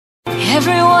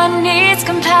everyone needs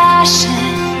compassion,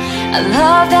 a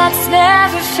love that's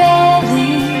never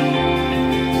failing.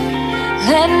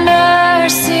 Let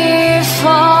mercy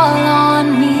fall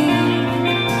on me.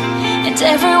 And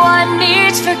everyone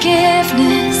needs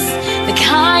forgiveness, the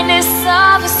kindness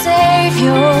of a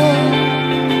Savior,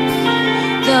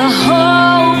 the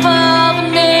hope of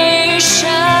nations.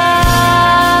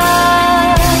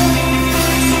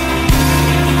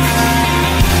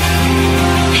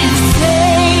 And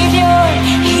Savior,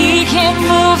 He can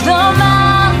move the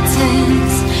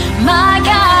mountains. My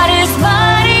God is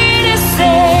mighty to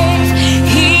save.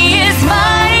 He is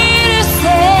mighty to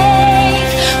save.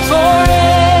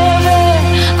 Forever,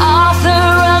 author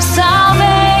of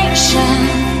salvation.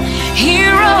 He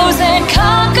rose and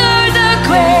conquered the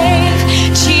grave.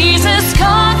 Jesus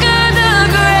conquered the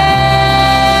grave.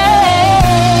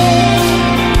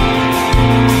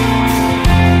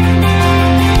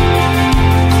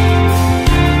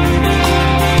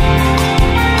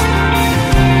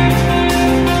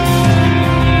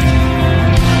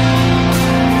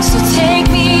 So take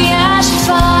me as you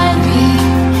find me,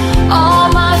 all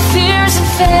my fears and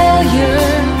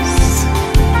failures.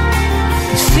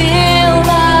 Fill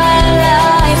my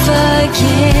life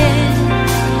again.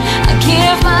 I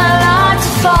give my life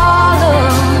to follow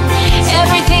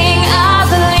everything I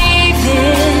believe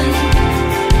in.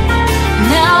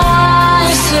 Now I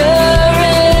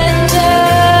surrender.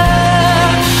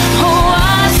 Oh,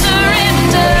 I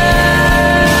surrender.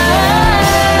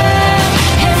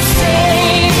 And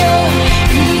Savior,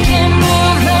 He can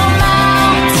move the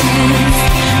mountains.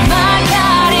 My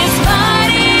God is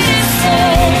mighty to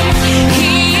save.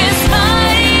 He is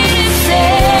mighty to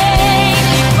save.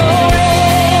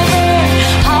 Forever,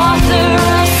 author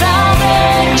of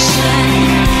salvation.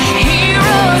 He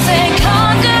rose and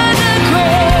conquered the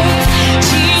grave.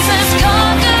 Jesus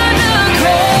conquered the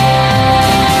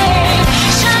grave.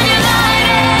 Shine your light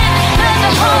and let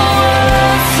the whole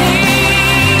world see.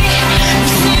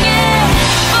 Sing it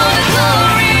for the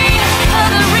glory of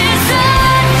the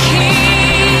risen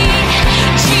King.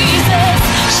 Jesus,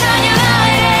 shine your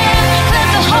light and let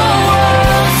the whole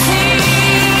world see.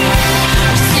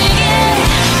 Sing it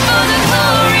for the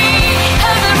glory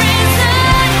of the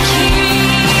risen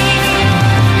King.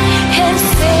 And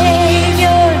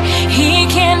Savior, He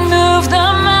can move the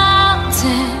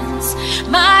mountains.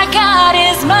 My God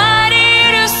is mighty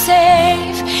to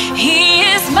save. He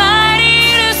is mighty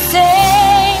to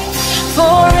save.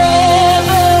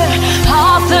 Forever,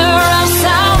 author of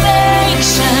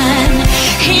salvation.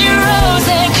 He rose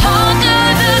and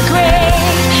conquered the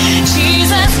grave.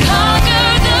 Jesus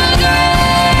conquered the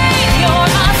grave. You're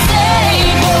my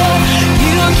Savior.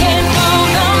 You can move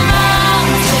the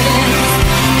mountains.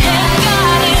 And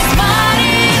God is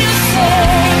mighty to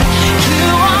save. You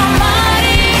are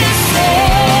mighty to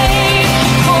save.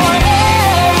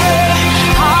 Forever,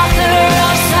 author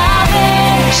of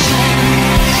salvation.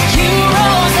 You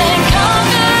rose and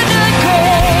conquered the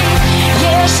grave.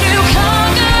 Yes, you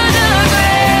conquered the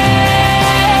grave.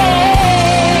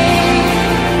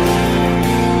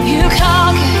 You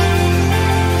conquered.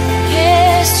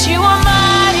 Yes, you are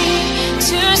mighty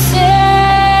to save.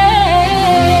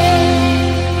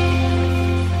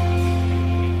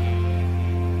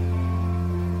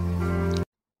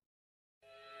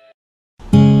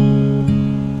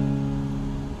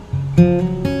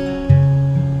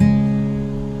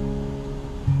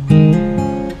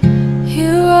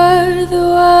 You are the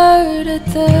Word at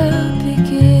the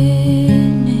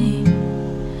beginning,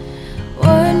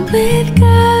 one with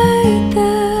God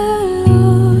the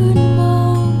Lord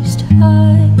Most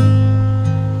High.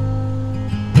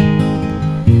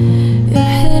 Your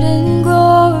hidden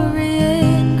glory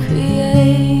in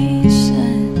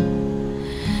creation,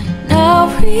 now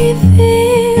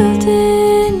revealed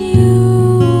in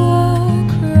you are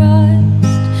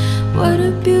Christ. What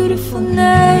a beautiful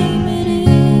name it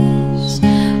is.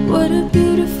 What a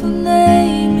beautiful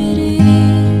name it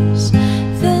is.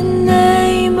 The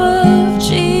name of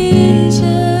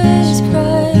Jesus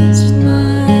Christ,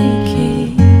 my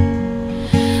King.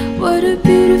 What a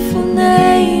beautiful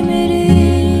name it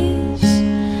is.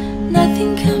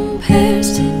 Nothing compares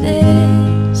to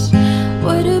this.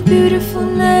 What a beautiful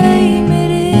name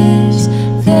it is.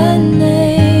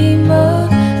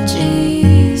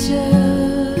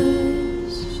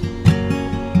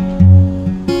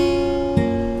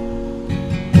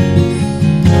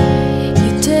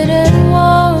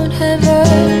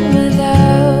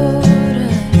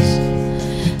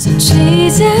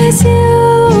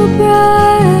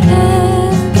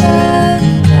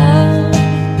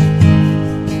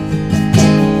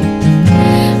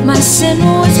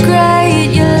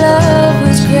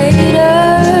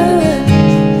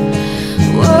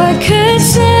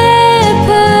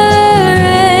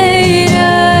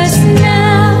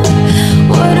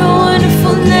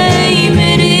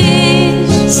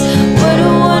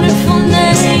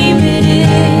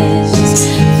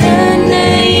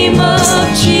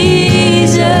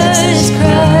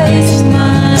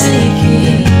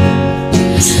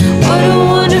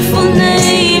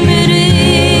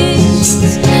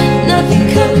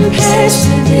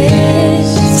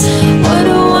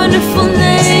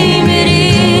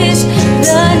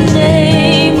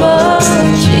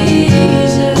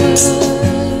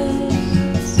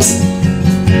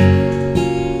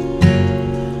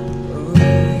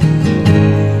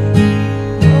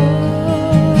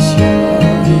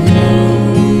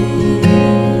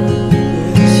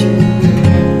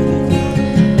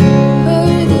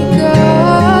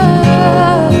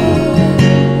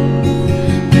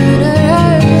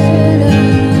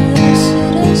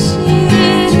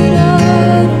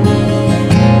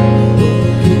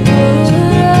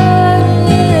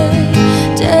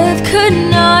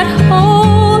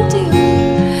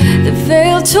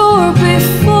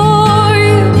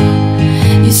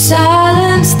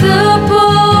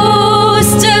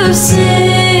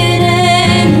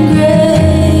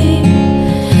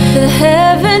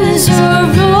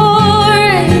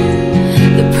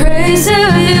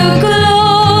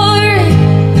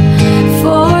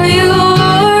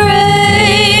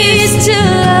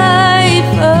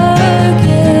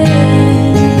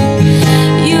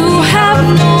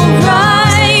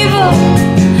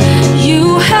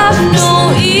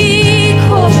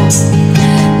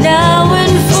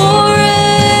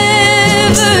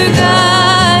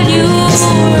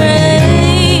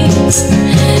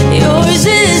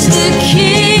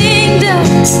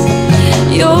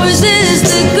 Yours is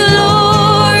the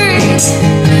glory.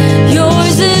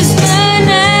 Yours is the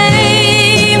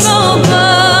name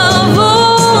above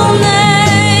all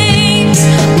names.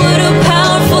 What a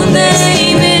powerful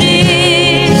name it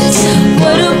is.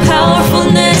 What a powerful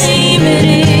name it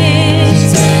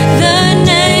is. The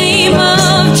name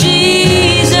of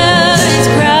Jesus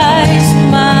Christ,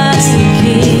 my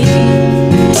King.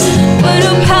 What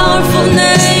a powerful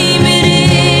name it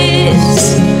is.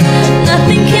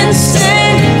 Nothing can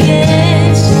stand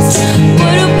against.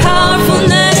 What a powerful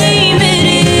name it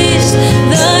is.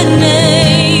 The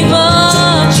name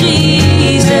of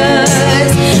Jesus.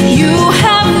 You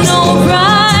have no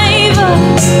rival.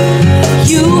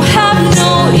 You have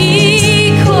no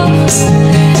equal.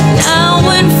 Now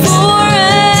and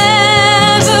forever,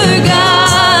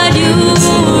 God, you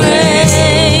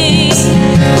reign.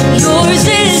 Yours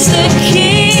is the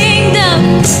kingdom.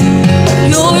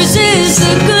 Yours is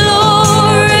the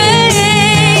glory.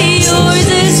 Yours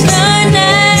is the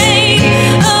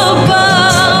name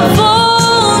above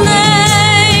all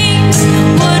names.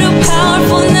 What a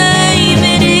powerful name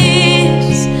it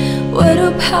is. What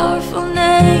a powerful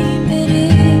name it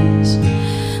is.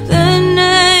 The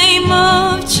name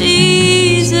of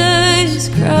Jesus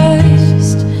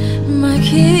Christ, my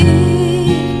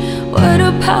King. What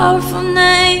a powerful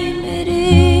name it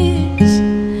is.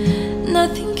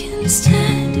 Nothing can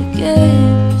stand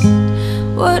against.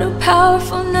 What a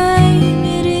powerful name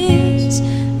it is.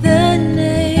 The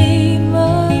name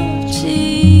of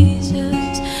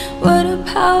Jesus. What a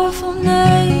powerful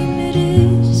name it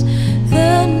is.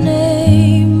 The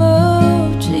name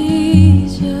of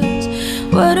Jesus.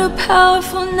 What a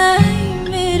powerful name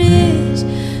it is.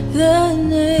 The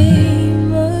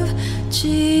name of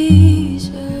Jesus.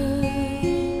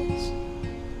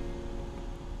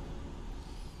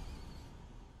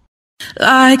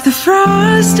 Like the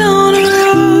frost on a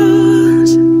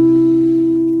rose,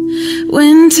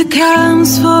 winter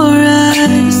comes for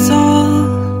us all.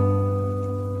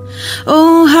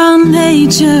 Oh, how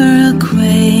nature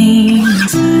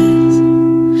acquaints us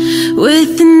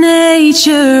with the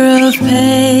nature of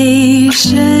patience.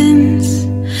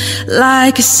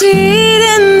 Like a seed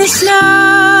in the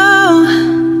snow,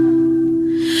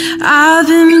 I've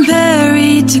been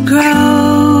buried to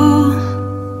grow.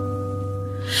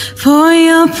 For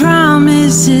your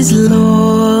promise is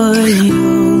loyal,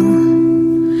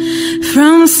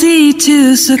 from sea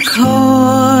to sequoia.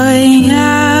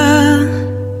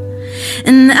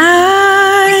 And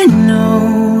I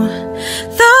know,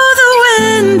 though the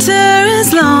winter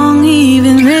is long,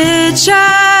 even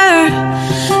richer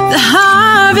the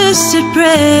harvest it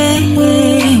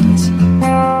brings.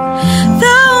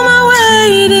 Though my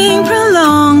waiting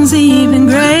prolongs, even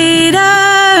greater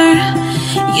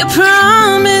your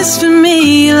promise for me.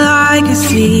 Like a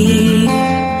seed,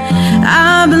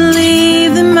 I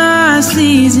believe that my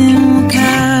season will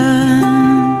come.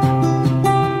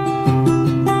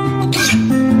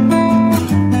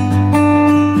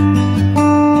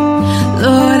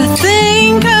 Lord, I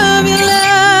think of your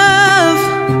love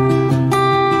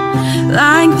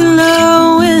like the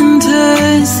low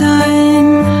winter sun.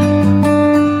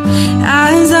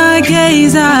 As I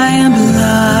gaze, I am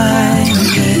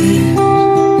blinded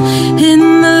in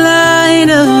the light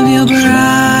of your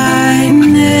brightness.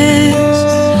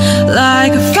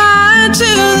 Like a fire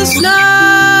to the snow,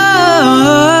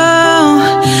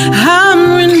 I'm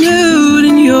renewed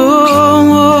in your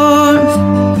warmth.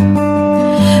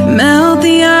 Melt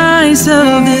the ice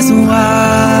of this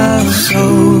wild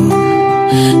soul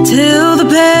till the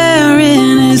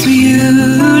barren is beautiful.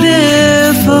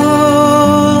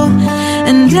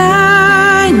 And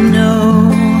I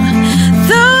know,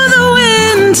 though the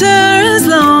winter is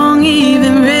long,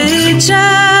 even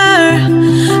richer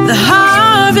the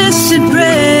harvest it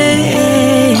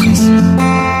brings.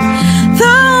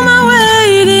 Though my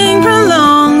waiting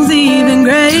prolongs, even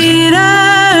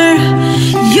greater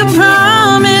your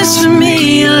promise for me.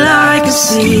 Like a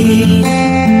seed,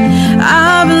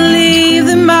 I believe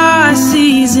that my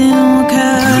season will come.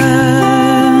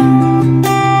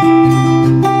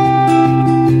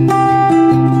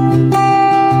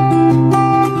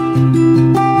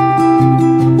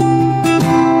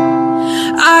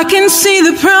 I can see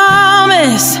the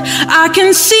promise, I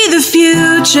can see the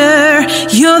future.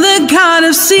 You're the God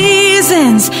of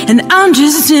seasons, and I'm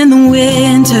just in the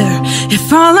winter.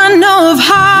 If all I know of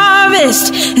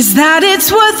harvest is that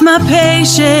it's worth my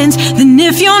patience, then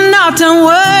if you're not done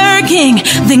working,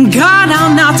 then God,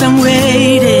 I'm not done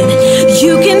waiting.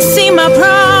 You can see my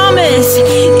promise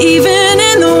even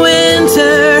in the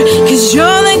winter, 'cause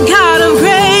you're the God of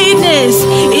greatness,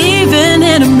 even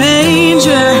in a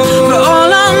manger. For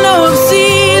all I know of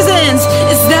seasons,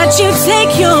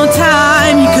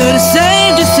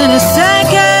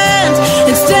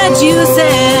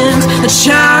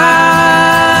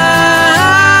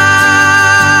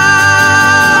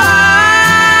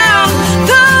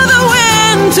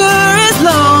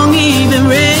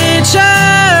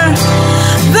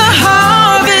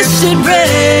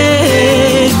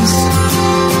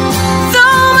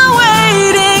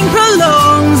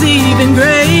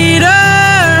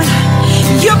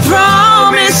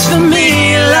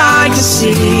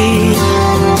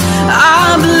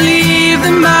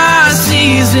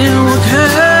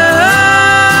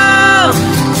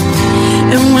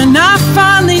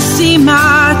 see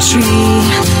my tree,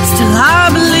 still I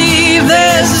believe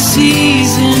there's a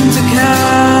season to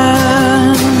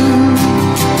come.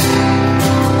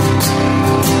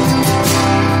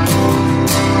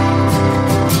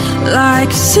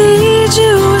 Like a seed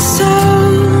you were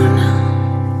sown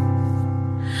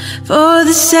for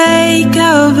the sake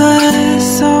of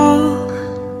us all.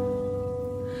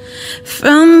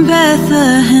 From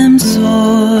Bethlehem's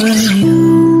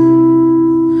soil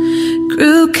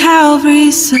grew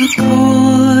Calvary's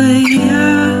sequoia.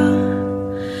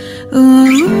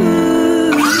 Ooh.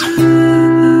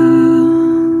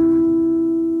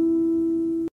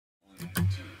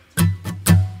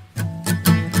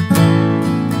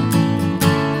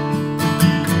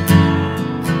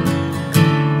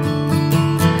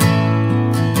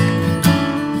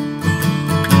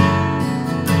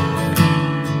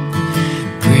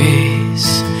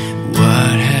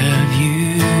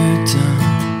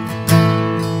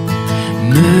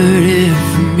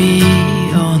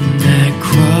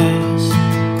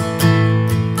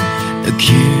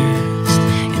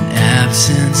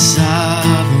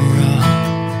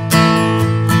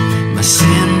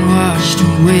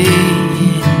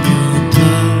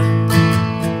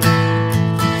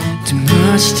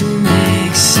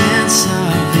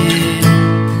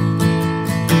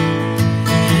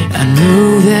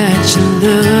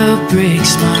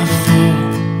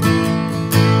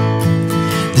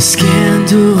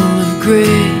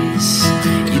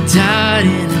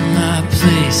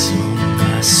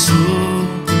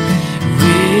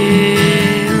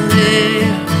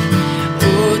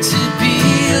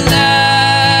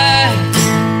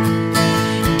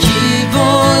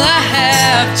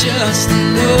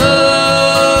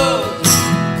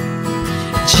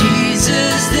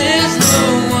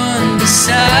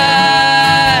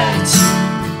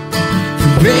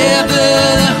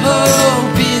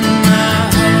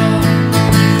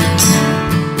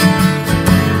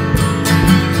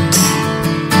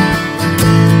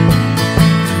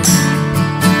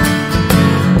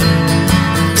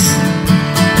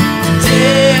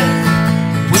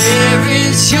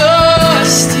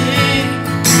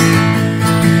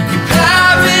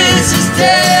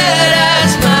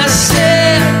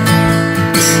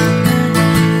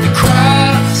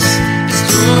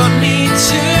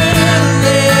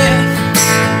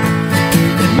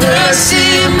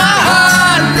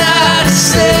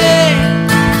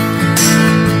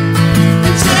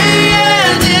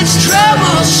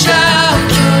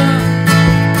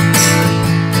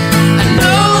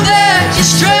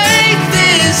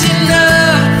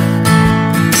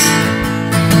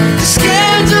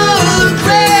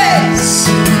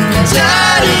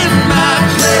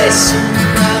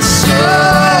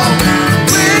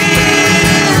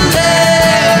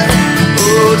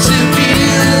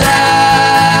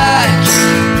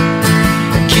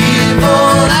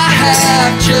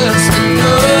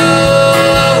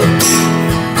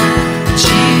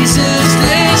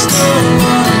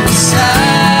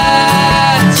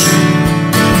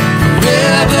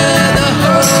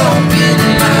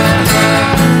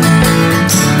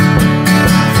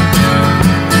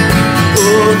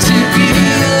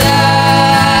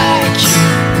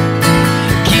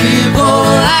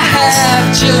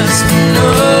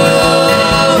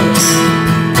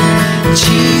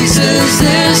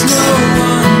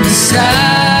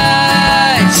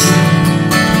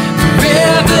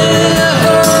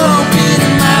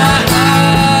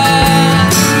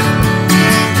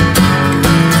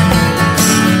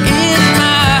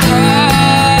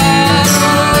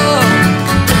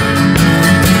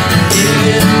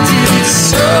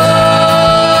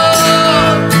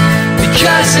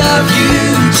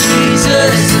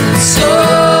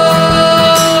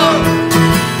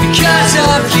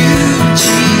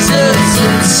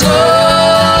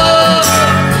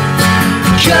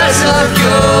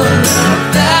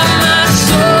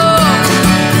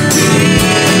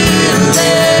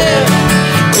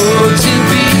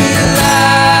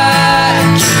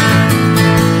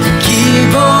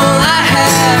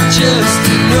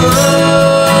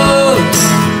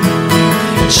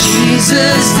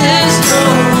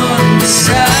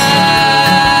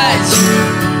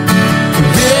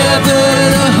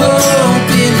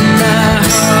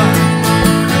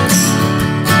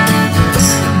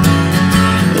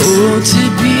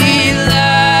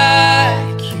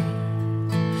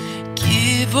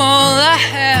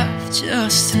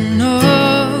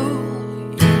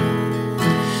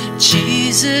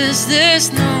 Jesus,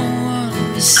 there's no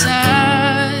one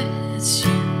besides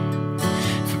you.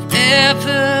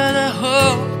 Forever the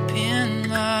hope in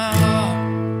my heart.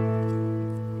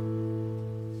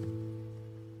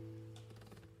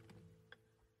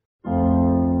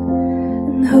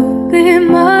 And hope be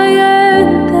my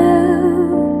anthem.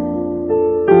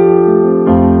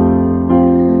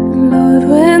 Lord,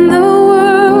 when the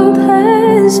world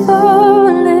has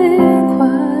fallen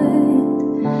quiet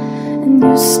and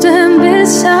you stand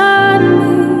beside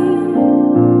me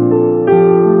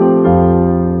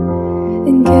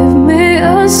and give me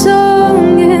a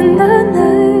song in the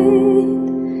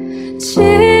night,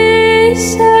 Jesus,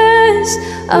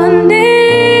 I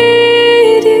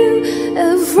need you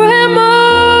every moment.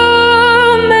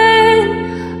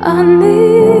 I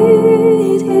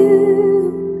need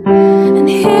you, and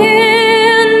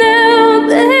here now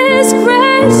this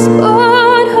grace,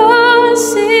 Lord, I'll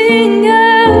sing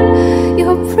out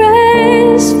your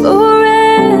praise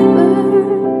forever.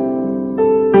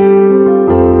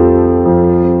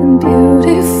 And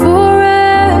beautiful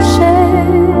ashes,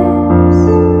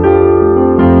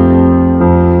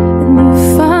 and you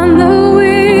find the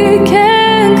weak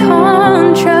and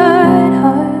contrite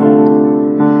heart.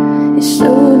 You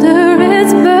shoulder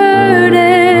its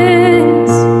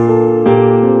burdens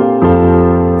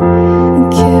and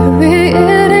carry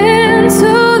it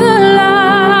into the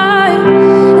light.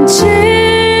 And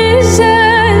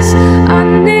Jesus, I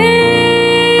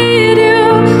need you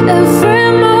every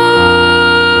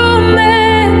moment.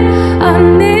 I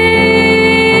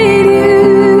need you,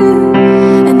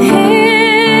 and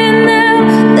here now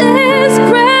this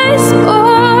grace,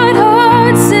 Lord,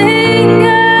 I'll sing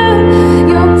out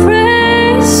your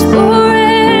praise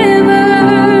forever.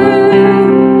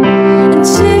 And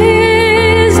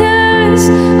Jesus,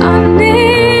 I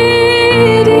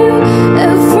need you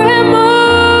every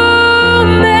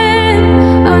moment.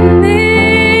 I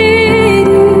need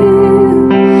you,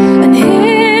 and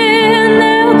here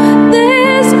now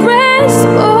this grace,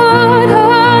 Lord,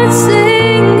 I'll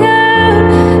sing out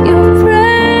your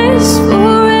praise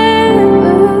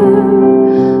forever.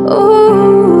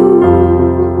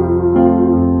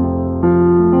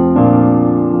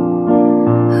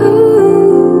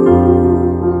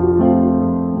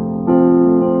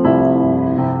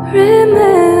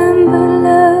 Remember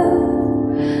love,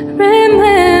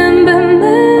 remember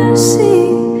mercy,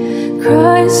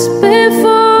 Christ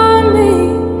before me,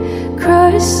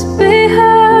 Christ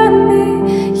behind me.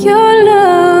 Your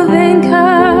loving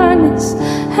kindness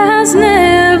has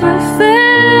never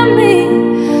failed me.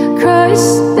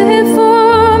 Christ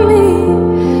before me,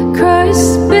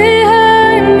 Christ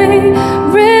behind me.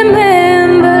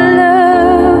 Remember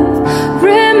love,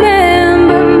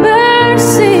 remember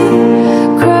mercy,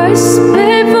 Christ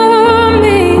before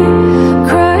me,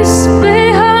 Christ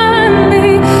behind me.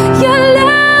 Your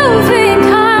loving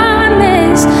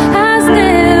kindness has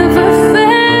never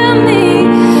failed me.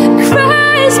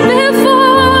 Christ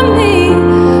before me,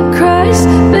 Christ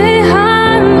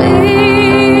behind me.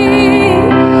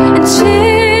 And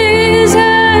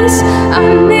Jesus, I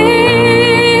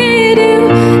need you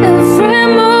every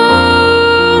moment.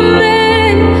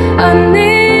 I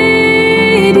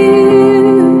need you,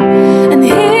 and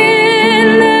here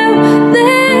now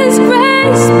this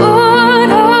grace, Lord,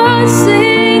 I'll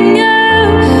sing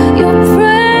out your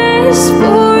praise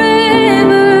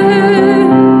forever.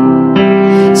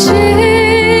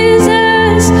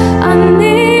 Jesus, I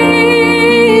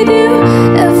need you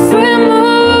every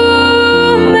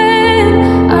moment.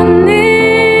 I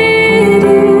need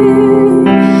you,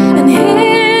 and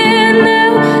here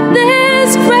now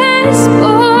this grace,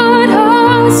 Lord,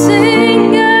 I'll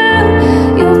sing out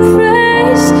your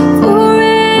praise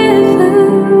forever.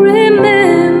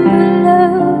 Remember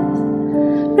love,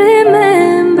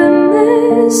 remember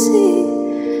mercy,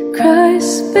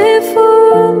 Christ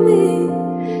before me,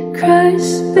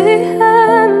 Christ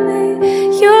behind me.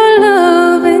 Your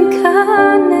loving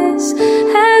kindness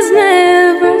has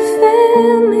never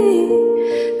failed me.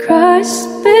 Christ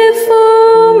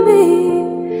before me,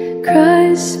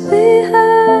 Christ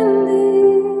behind me.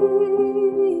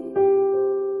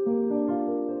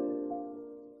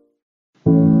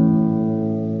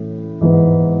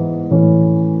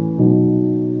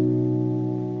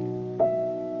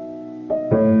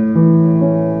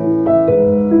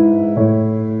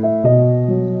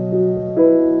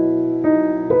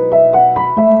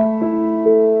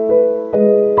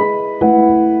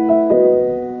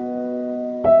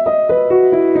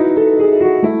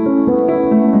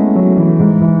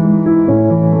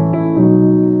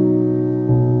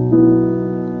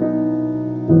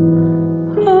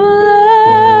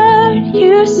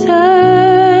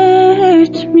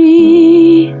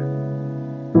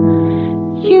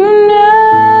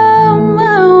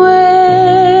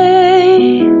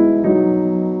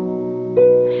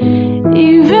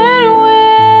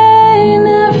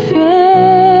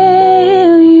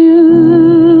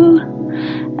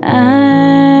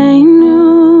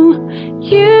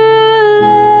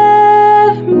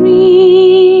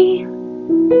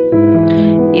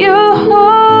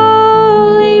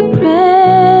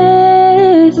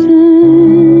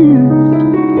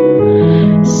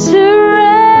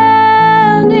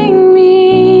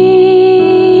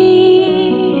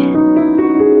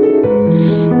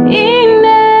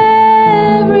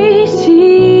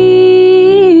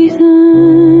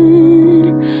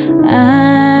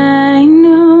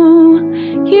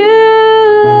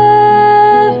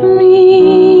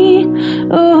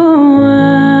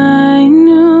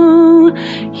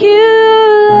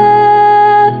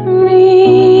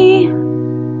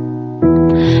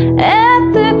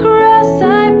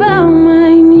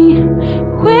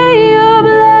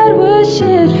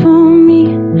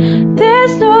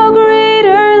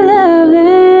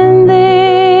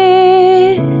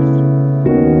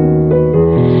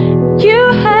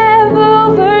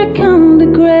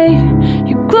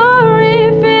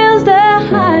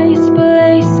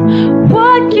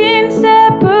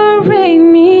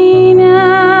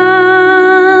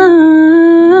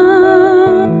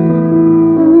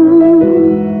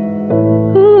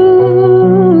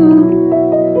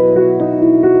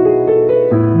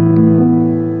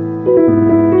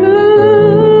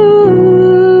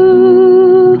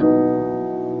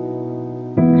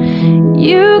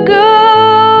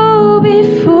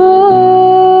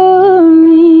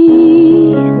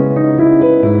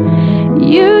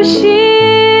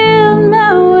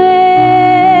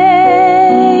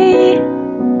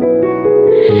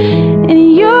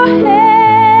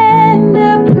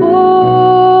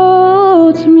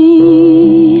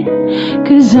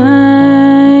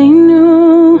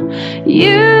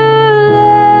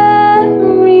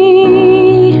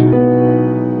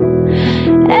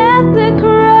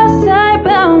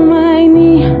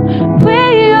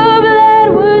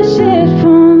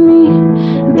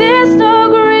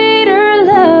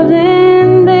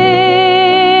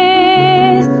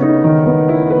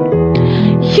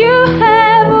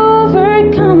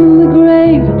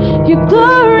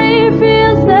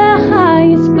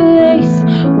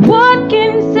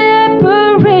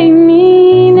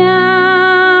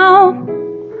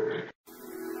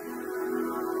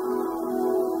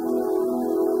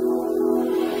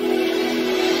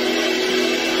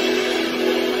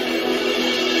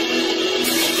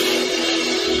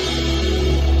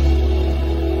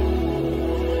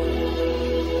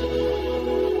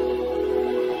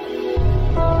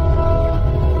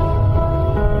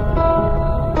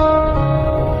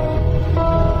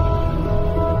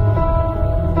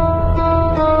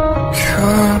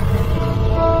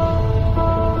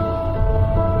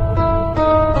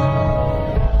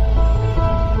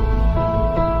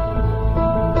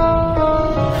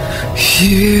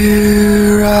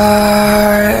 Here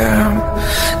I am,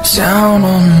 down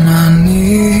on my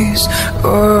knees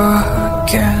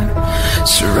again,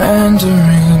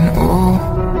 surrendering all,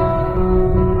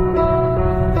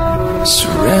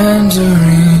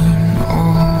 surrendering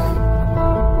all.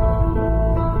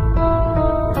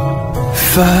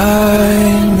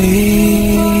 Find me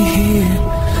here,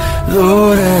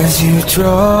 Lord, as you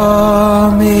draw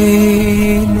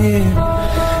me near,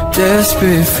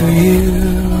 desperate for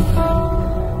you,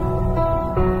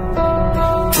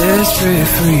 desperate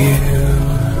for you.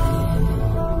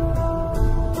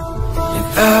 And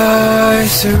I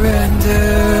surrender.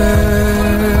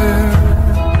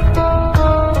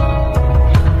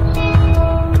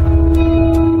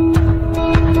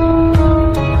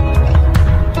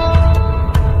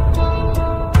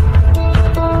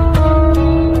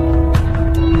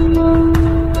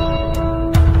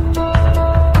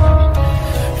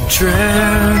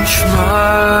 Drench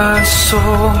my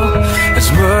soul as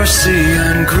mercy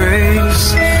and grace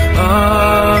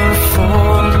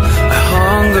unfold. I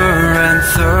hunger and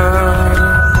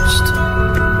thirst,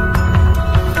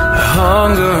 I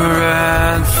hunger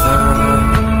and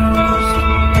thirst.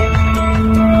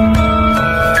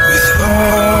 With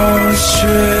arms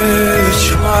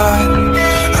stretched wide,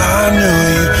 I know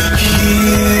you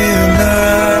hear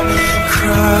my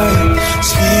cry.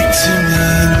 Speak to me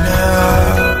now,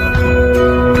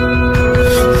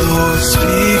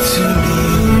 speak to me.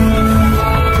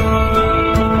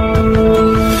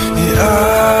 Yeah,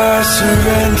 I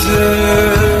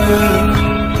surrender.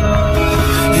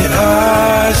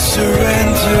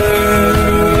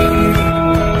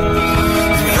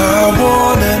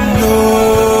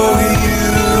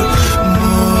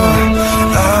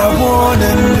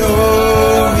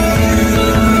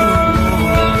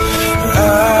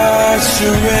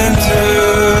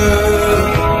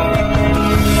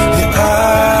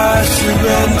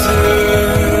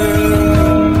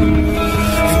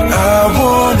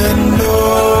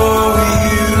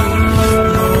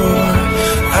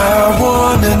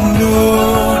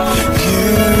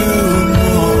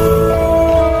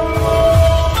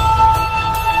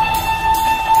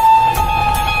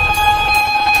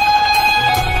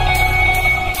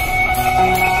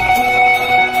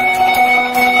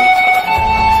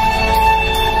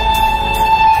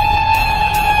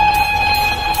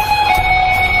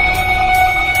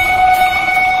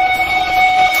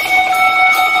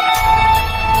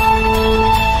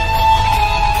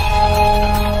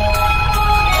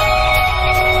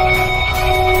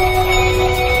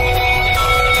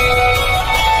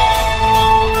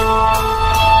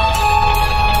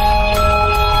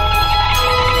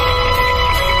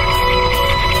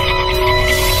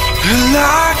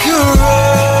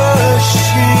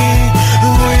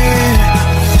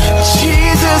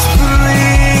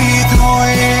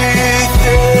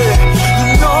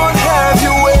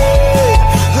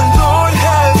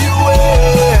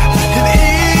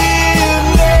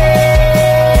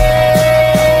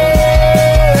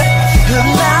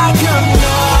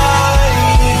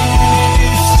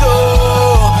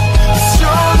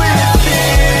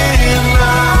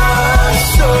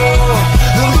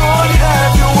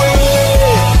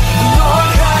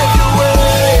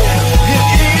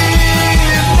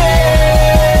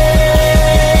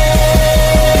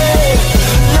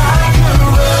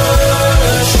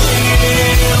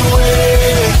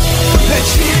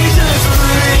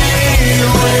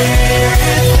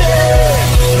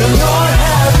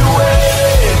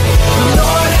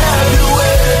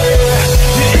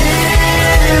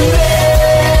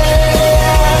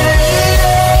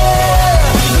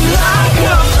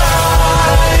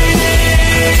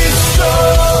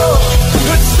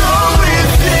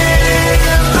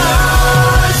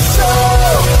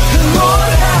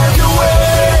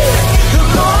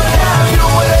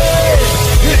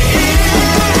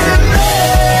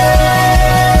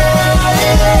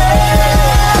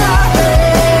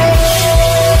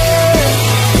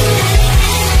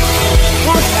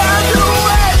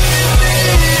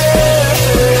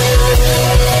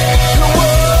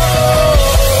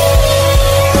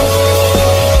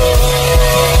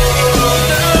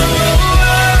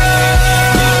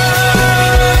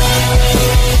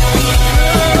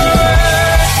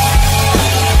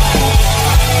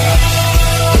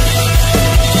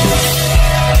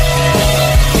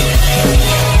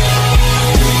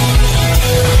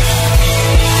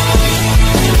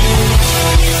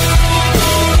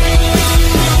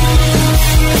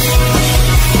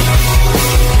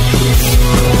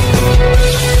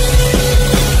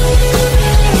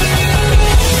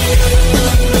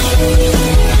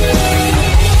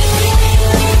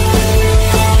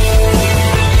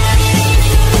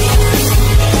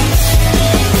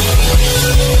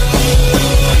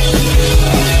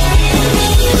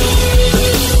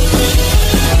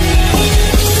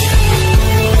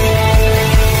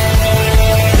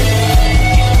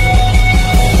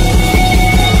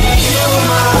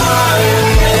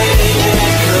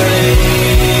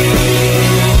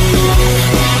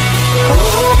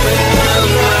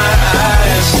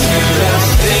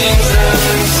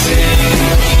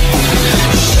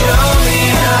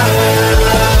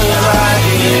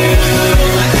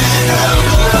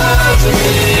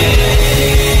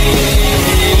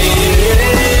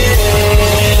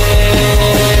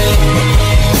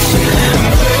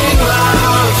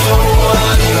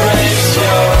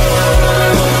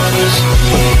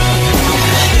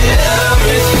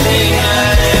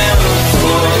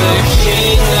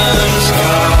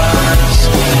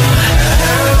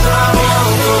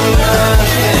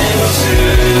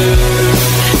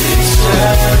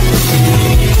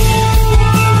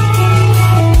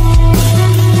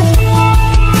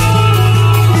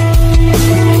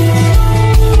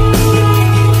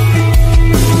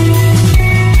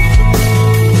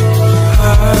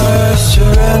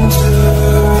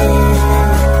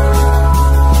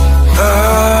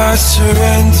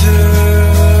 surrender.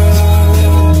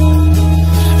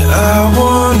 I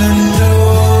wanna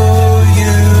know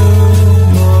you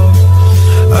more.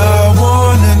 I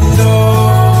wanna know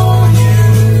you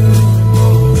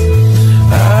more.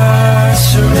 I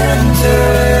surrender.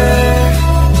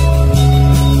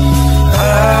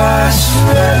 I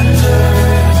surrender.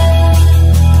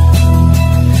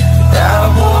 I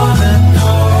wanna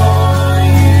know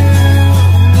you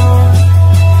more.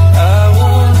 I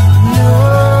wanna know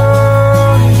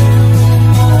you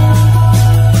more.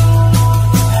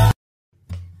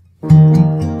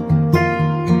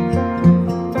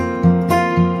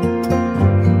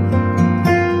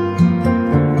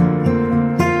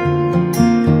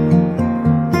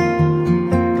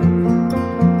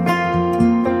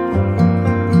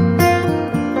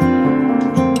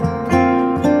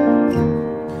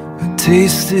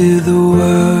 Tasted the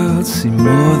world, see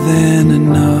more than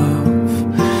enough.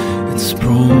 Its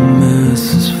promise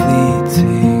is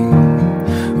fleeting.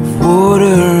 Of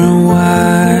water and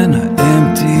wine, I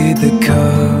emptied the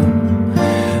cup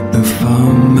and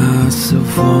found myself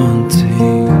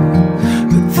wanting.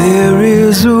 But there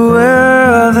is a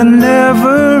well that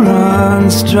never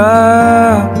runs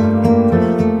dry.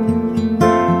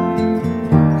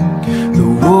 The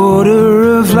water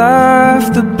of life,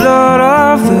 the blood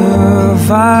of the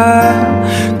vine.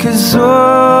 'Cause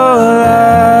all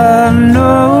I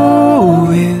know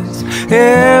is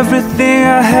everything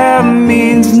I have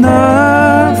means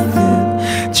nothing.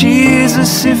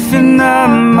 Jesus, if you're not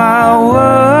my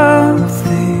one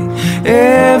thing,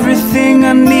 everything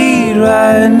I need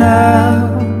right now,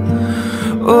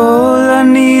 all I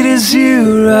need is you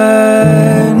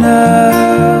right now.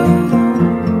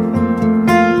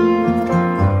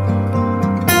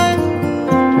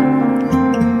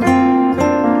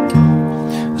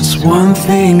 One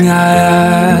thing I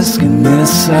ask, and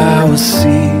this I will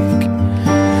seek,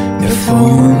 if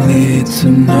only to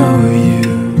know you,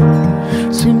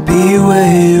 to be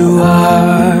where you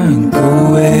are and go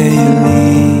where you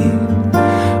lead.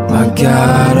 My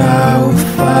God, I will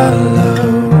follow.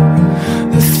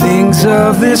 The things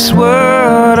of this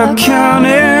world are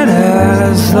counted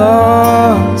as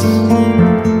loss.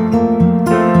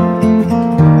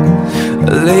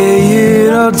 Lay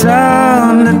it all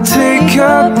down and take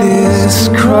up this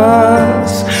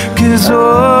cross. 'Cause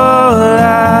all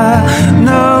I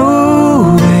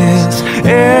know is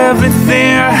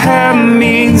everything I have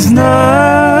means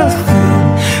nothing.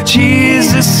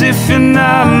 Jesus, if you're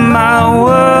not my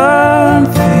one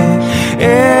thing,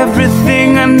 everything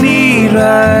I need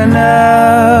right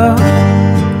now,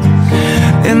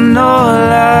 and all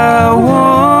I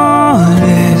want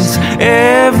is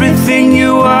everything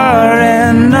you are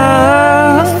and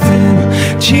nothing.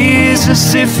 Jesus,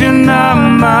 if you're not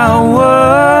my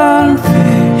one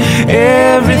thing,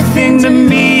 everything to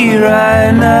me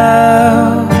right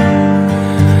now.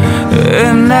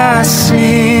 And I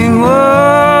sing, oh,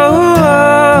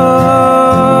 oh,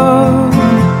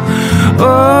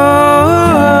 oh,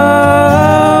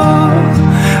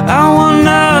 I want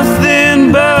nothing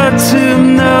but to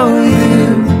know you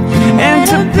and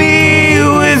to be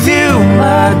with you,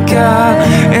 my God.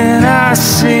 And I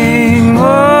sing, oh,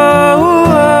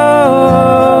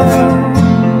 oh,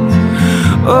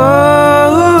 oh,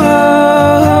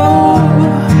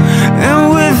 and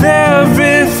with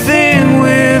everything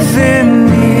within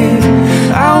me,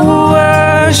 I will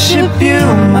worship you,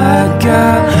 my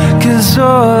God. 'Cause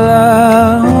all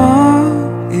I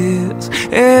want is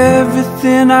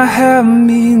everything I have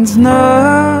means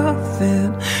nothing.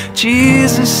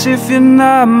 Jesus, if you're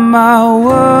not my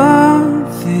one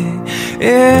thing,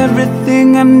 everything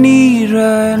I need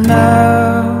right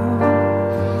now,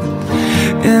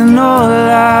 and all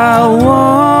I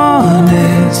want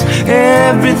is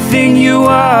everything you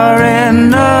are and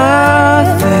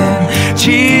nothing.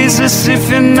 Jesus, if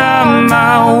you're not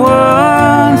my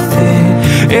one thing,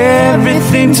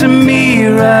 everything to me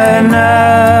right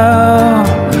now.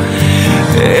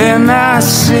 And I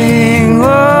sing, oh,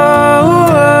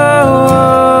 oh,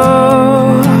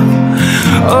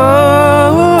 oh,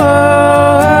 oh,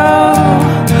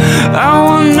 I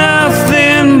want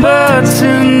nothing but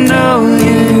to know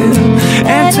you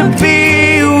and to be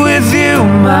with you,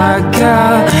 my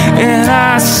God. And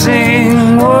I sing,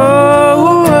 oh,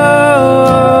 oh,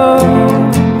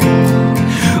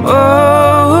 oh,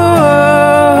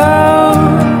 oh,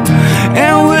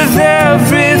 and with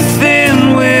everything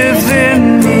within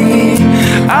me,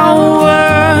 I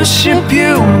worship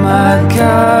you, my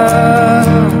God.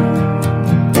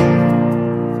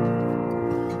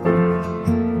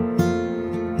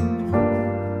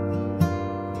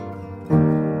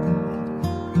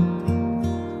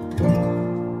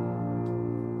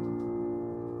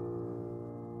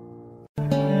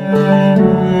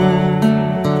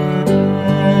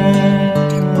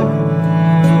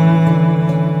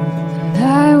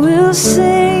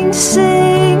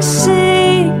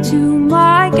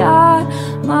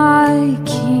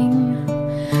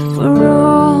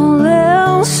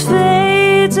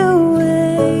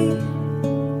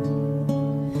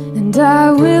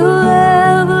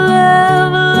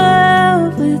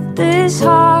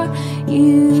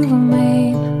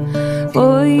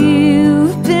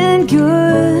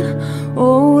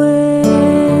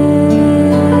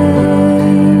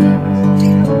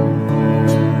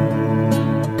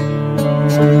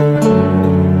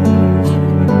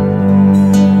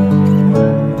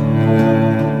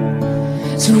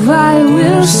 So I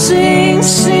will sing,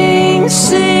 sing,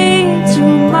 sing to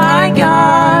my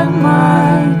God,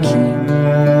 my King.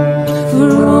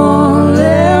 For all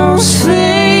else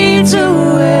fades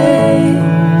away,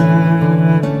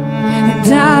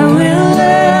 and I will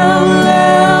love,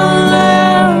 love,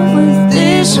 love with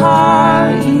this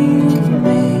heart you've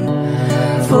made.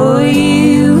 For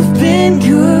you've been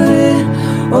good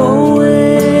always.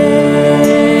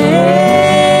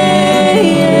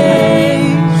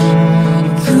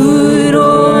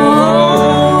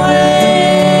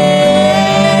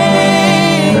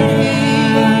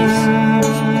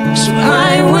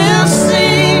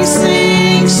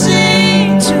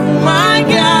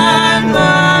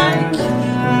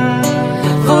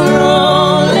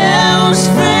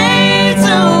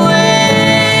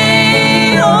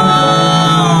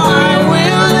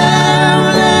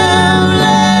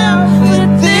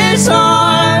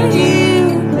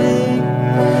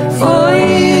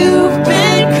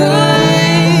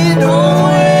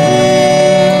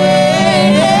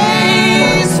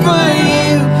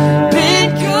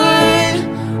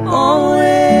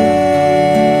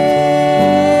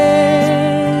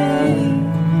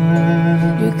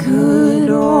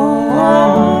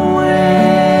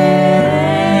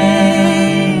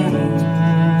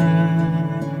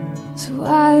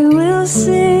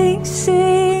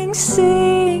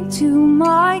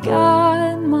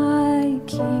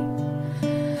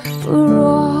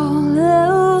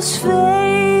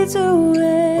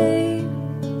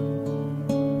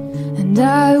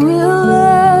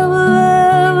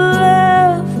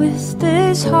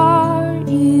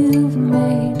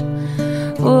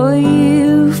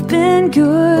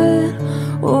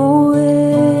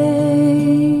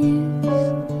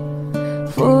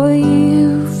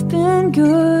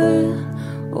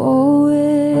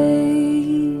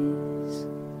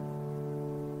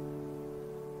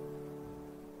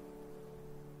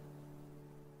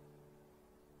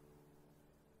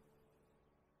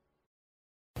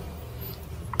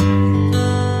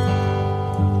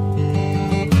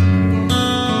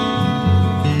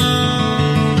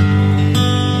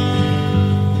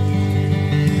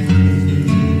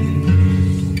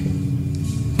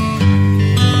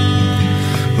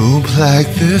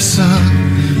 Like the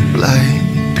sunlight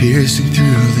piercing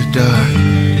through the dark,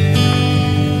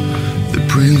 the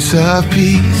Prince of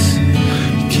Peace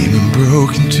came and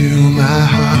broke into my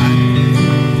heart.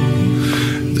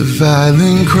 The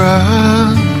violent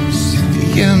cross, the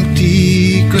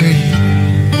empty grave,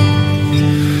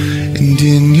 and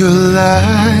in your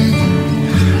light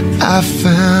I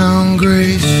found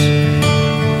grace.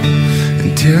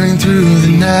 And tearing through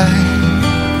the night,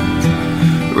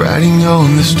 riding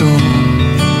on the storm,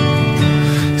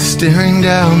 staring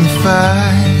down the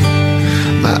fight,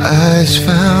 my eyes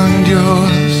found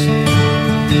yours,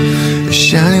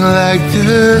 shining like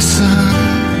the sun,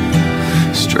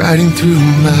 striding through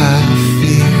my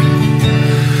fear.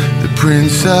 The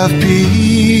Prince of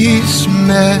Peace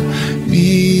met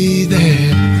me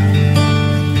there.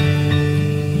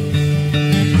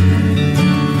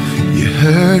 You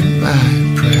heard my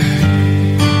prayer.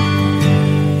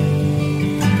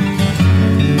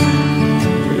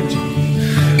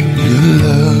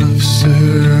 Love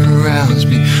surrounds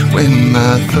me when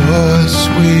my thoughts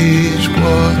wage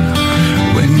war.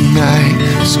 When night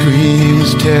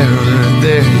screams terror,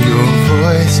 there your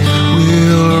voice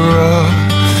will roar.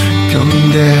 Come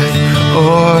death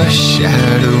or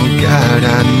shadow, God,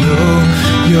 I know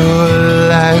your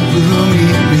light will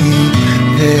meet me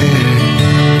there.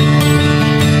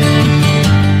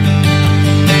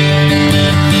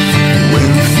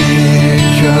 When fear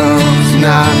comes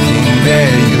knocking,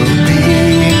 there you'll be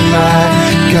my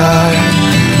God.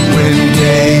 When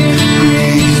day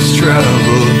brings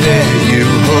trouble, there you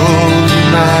hold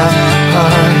my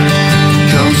heart.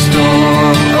 Come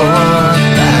storm or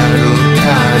battle,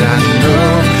 God, I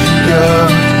know your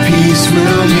peace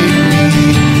will meet me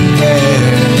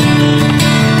there.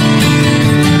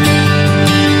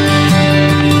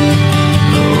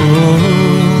 Oh,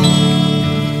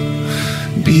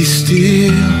 be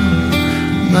still,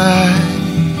 my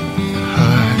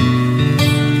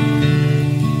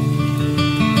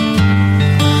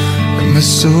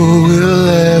soul will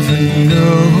ever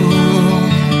know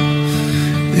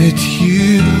that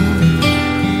you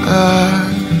are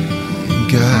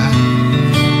God,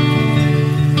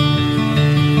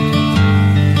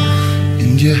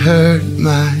 and you heard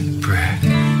my prayer.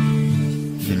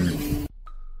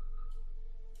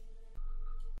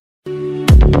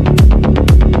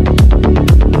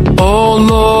 Oh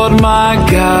Lord, my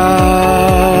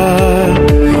God,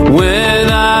 when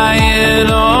I in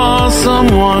awesome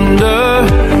wonder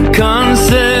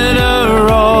consider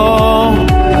all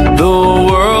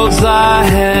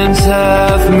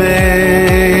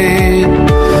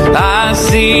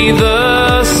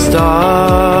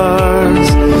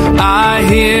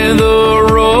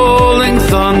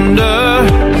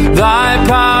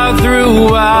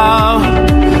throughout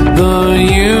the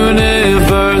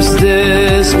universe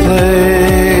displayed.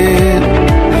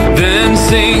 Then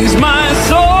sings my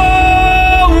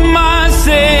soul, my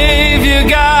Savior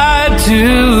God,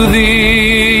 to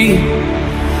thee.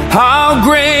 How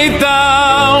great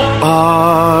thou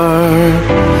art,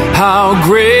 how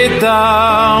great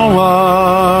thou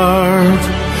art.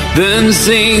 Then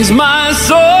sings my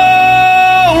soul,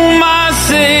 my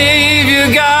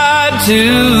Savior God,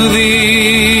 to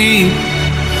thee.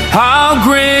 How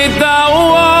great thou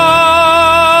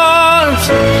art,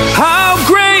 how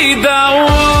great thou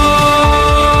art.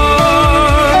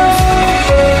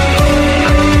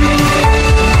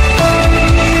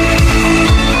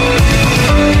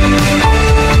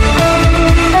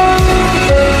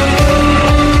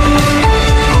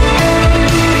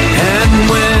 And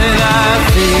when I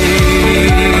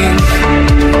think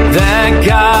that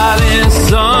God His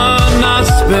Son not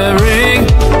sparing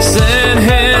sent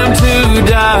Him to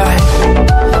die,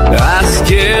 I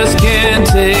scarce can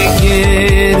take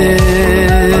it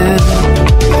in,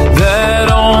 that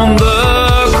on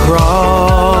the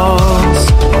cross,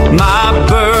 my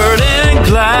burden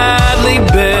gladly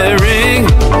bearing,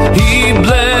 He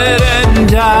bled and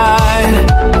died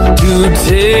to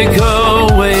take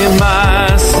away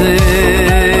my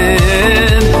sin.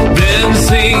 Then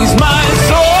sings my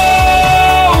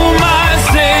soul, my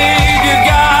Savior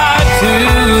God, to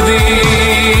thee.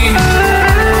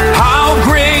 How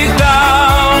great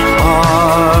thou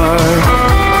art,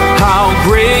 how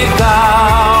great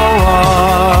thou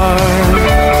art.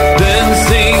 Then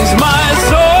sings my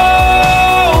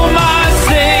soul, my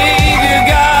Savior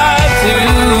God, to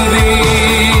thee.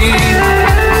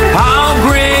 How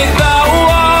great thou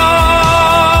art,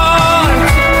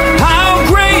 how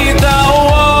great thou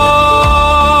art.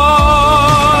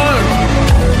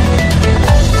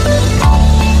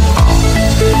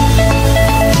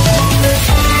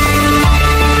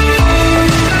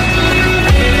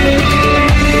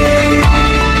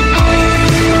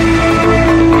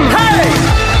 Hey!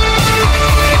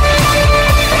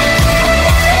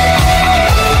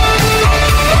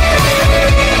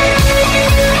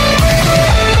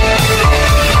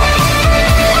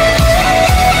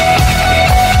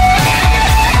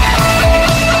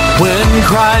 When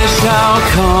Christ shall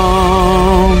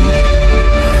come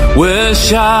with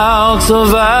shouts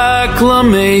of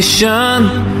acclamation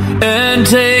and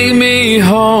take me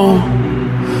home,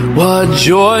 what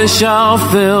joy shall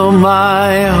fill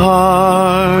my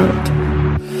heart.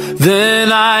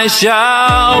 Then I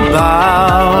shall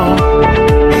bow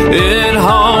in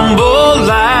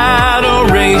humble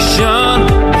adoration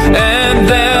and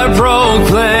there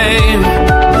proclaim,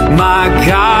 my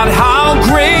God, how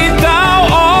great thou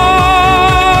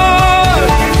art.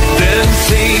 Then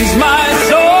sings my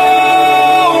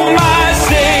soul, my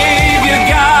Savior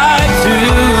God, to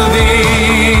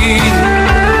thee.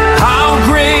 How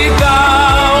great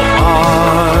thou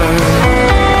art,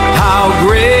 how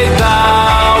great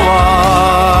thou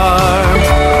art.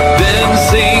 Then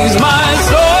sings my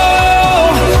soul,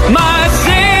 my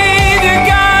Savior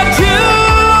God, to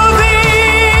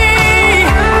thee.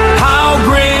 How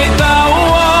great thou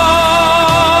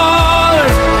art,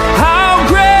 how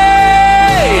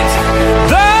great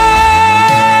thou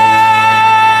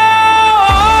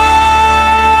art.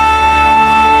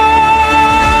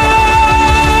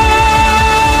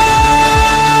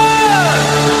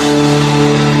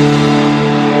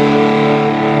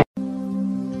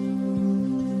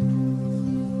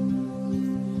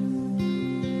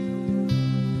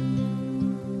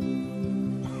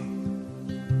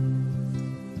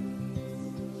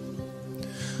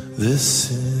 This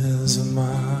is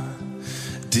my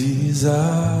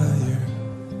desire,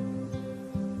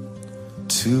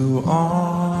 to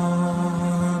honor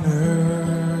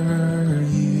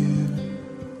you,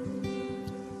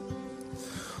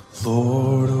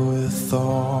 Lord, with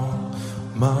all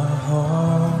my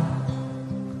heart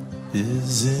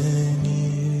is in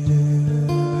you.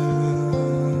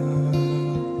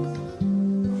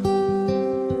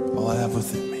 All I have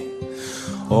within me,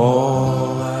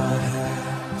 all I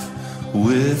have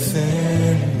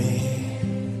within me,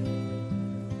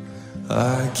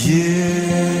 I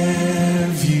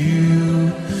give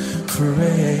you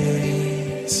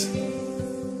praise,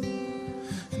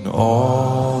 and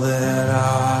all that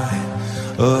I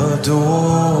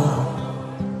adore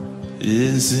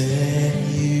is in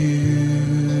you.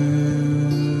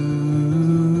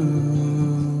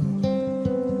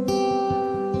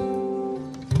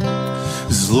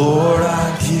 'Cause Lord,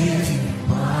 I give you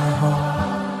my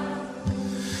heart,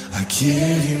 I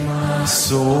give you my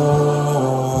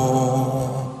soul,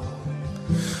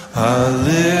 I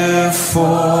live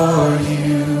for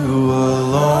you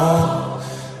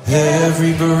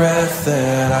every breath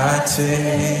that I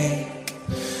take,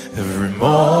 every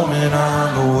moment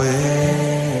I'm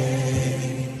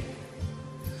awake.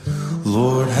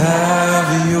 Lord,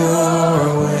 have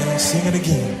your way. Sing it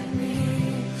again.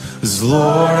 'Cause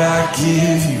Lord, I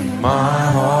give you my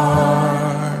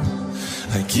heart,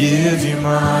 I give you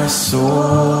my soul.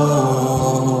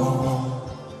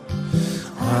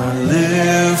 I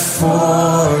live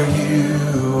for you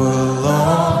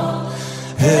alone.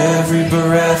 Every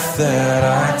breath that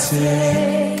I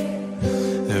take,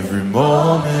 every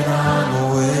moment I'm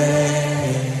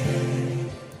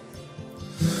awake.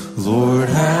 Lord,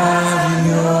 have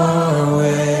your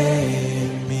way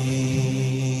in me.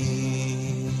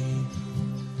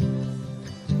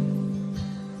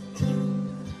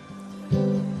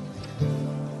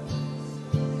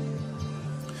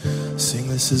 Sing,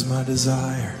 this is my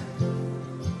desire.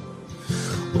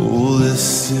 Oh,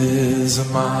 this is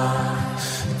my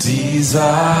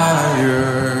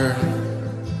desire,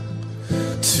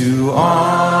 to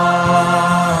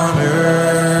honor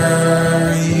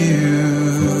you.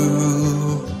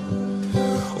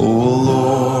 Oh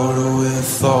Lord,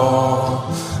 with all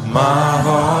my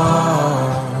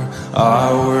heart,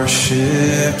 I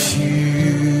worship you.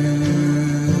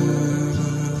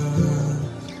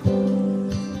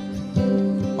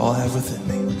 All I have within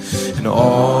me, and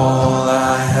all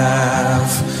I have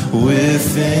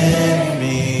within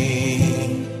me,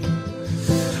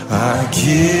 I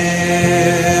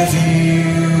give you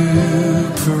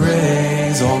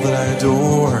praise. All that I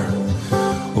adore,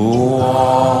 oh,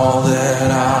 all that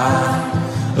I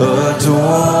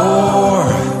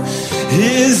adore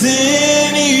is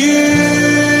in you.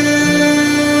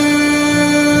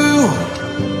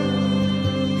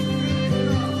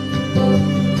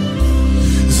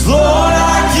 Lord,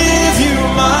 I give you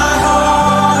my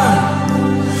heart,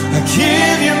 I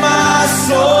give you my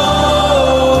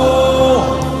soul.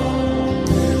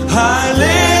 I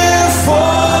live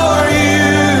for you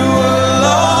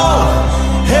alone.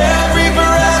 Every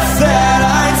breath that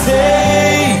I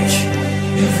take,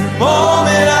 every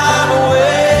moment I'm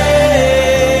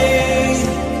awake.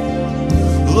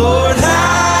 Lord,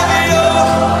 have your,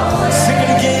 sing it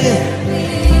again.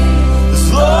 'Cause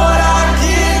Lord, I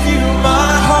give you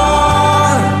my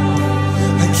heart,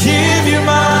 I give you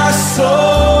my soul.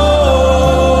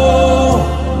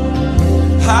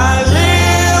 I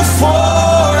live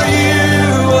for you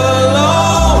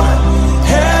alone.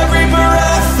 Every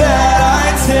breath that I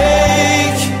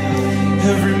take,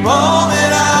 every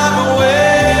moment I'm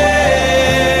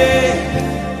awake.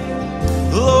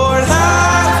 Lord,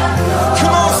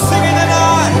 come on, sing it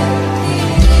tonight.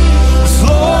 'Cause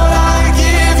Lord, I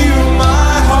give you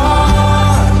my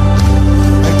heart,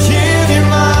 I give you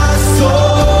my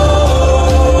soul.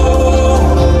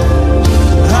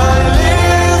 I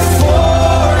live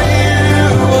for you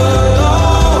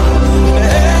alone.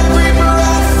 Every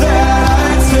breath that I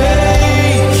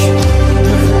take,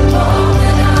 every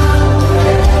moment I'm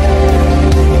awake.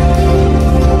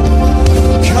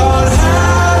 God,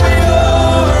 have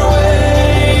your way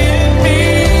in me.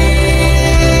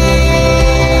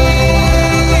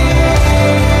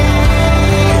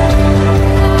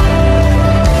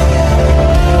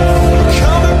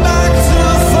 Coming back to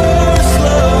first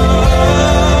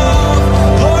love.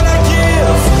 Lord, I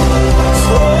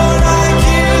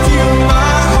give you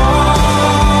my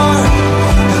heart,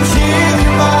 I give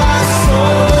you my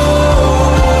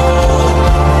soul.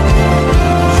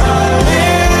 I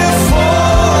live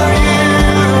for you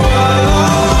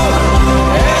alone.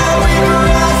 Every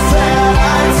breath that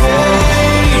I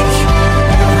take,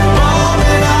 every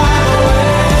moment I'm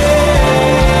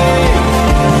awake.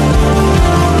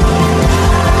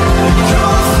 Come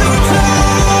on, sing it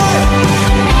tonight.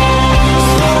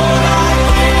 Lord, I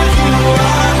give you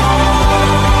my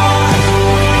heart,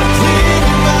 I give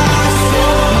you my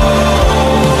soul.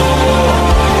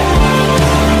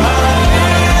 I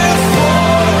live for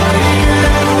you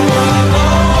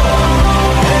alone.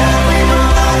 Every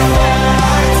breath that I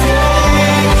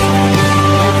take,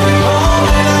 every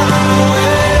moment I'm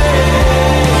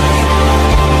awake.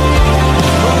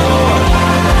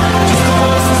 Just the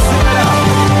voices, sing it out.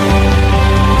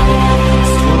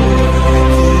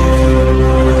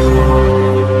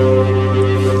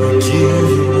 Lord, I give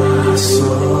you my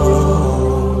soul.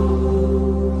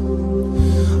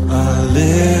 I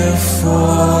live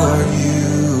for you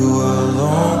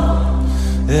alone.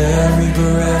 Every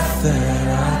breath that I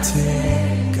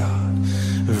take, God,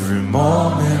 every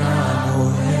moment I'm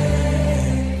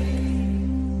awake.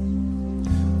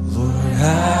 Lord,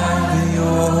 have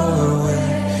your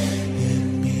way in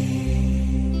me.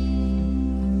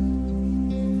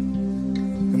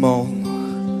 Come on.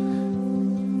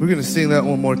 We're going to sing that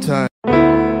one more time.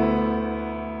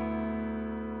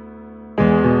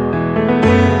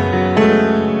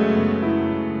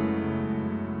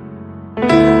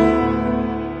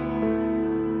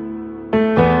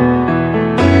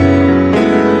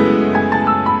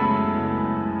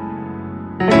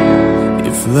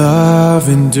 If love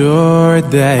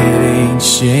endured that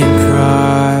ancient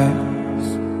cross,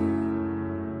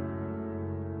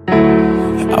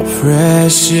 how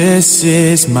precious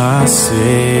is my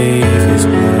Savior's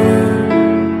blood.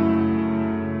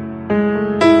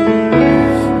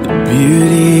 The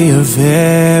beauty of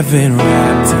heaven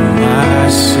wrapped in my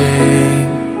shame,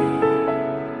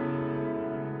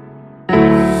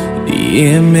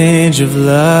 the image of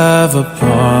love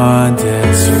upon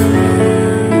death's frame.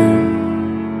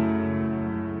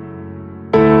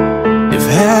 If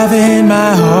having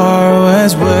my heart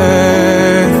was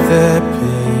worth the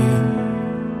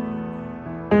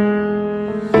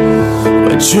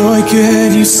joy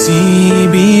could you see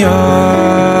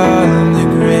beyond the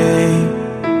grave?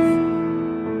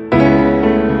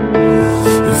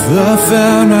 If love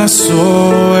found my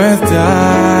soul worth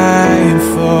dying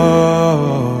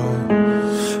for,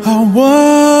 how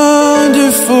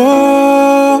wonderful,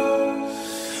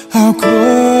 how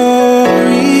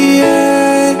glorious,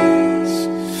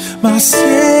 my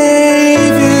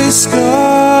Savior's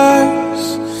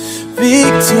scars,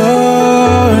 victorious.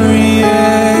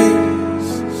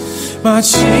 My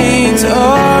chains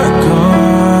are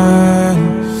gone,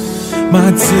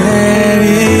 my debt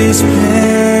is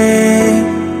paid.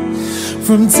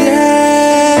 From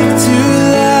death to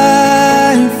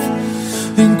life,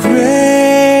 and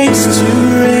grace to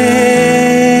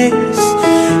grace.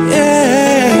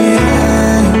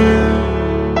 Yeah.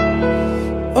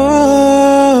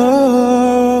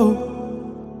 Oh,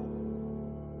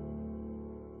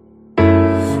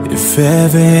 if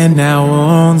heaven now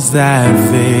owns that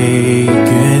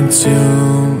vacant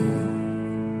tomb,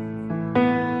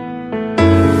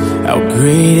 how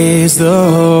great is the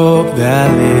hope that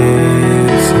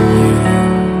lives in you.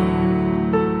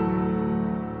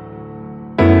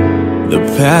 The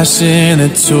passion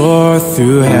that tore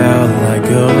through hell like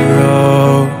a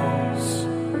rose,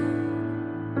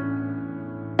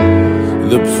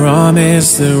 the promise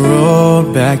that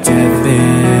rolled back death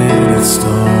in its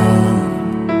stone.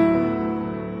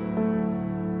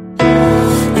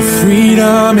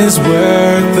 Freedom is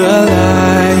worth the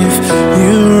life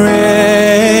you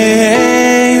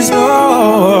raised.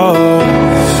 Oh,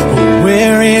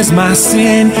 where is my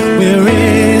sin? Where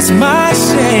is my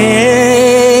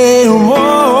shame?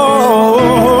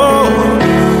 Oh,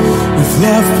 if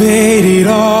love paid it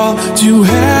all to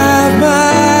have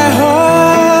my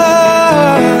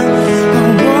heart, how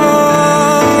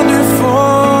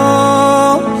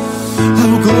wonderful,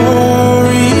 how glorious.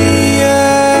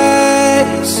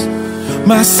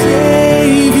 My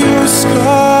Savior's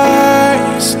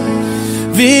scars,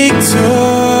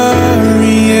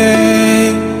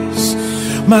 victorious.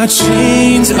 My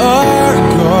chains are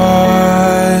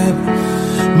gone,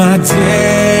 my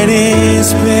debt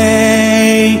is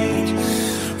paid.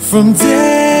 From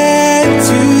death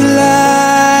to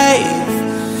life,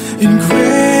 and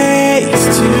grace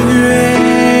to grace.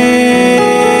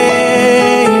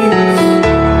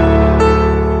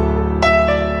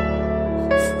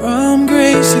 From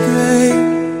grace to grace.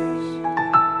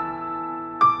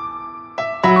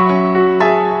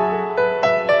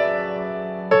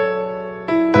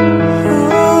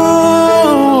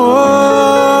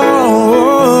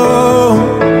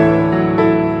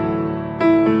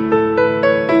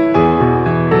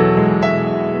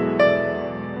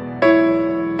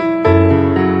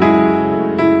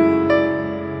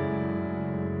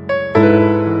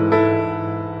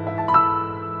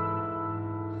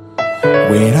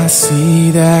 When I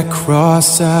see that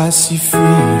cross, I see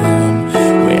freedom.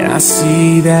 When I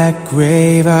see that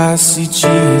grave, I see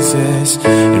Jesus.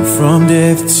 And from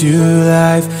death to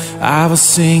life, I will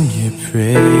sing your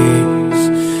praise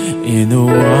in the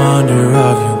wonder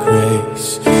of your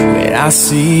grace. When I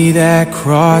see that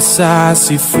cross, I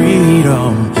see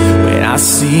freedom. When I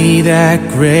see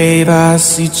that grave, I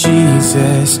see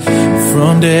Jesus.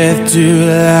 From death to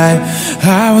life,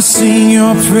 I will sing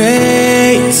your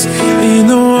praise in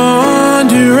the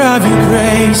wonder of your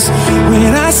grace.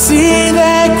 When I see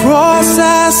that cross,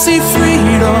 I see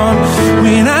freedom.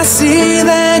 When I see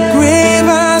that grave,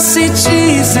 I see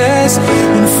Jesus.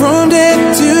 And from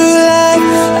death to life,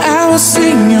 I will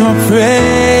sing your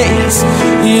praise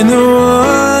in the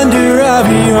wonder of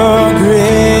your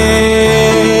grace.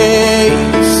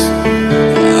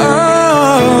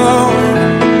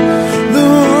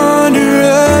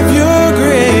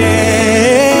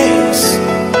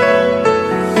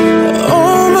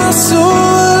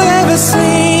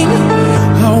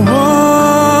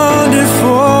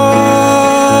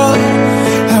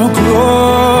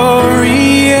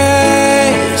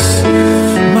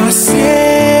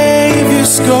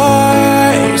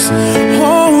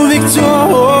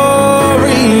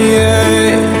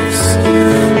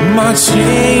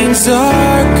 sins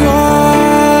are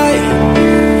gone,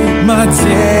 my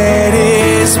debt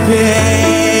is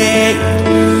paid.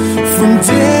 From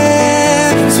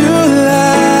death to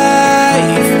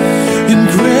life, and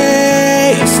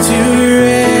grace to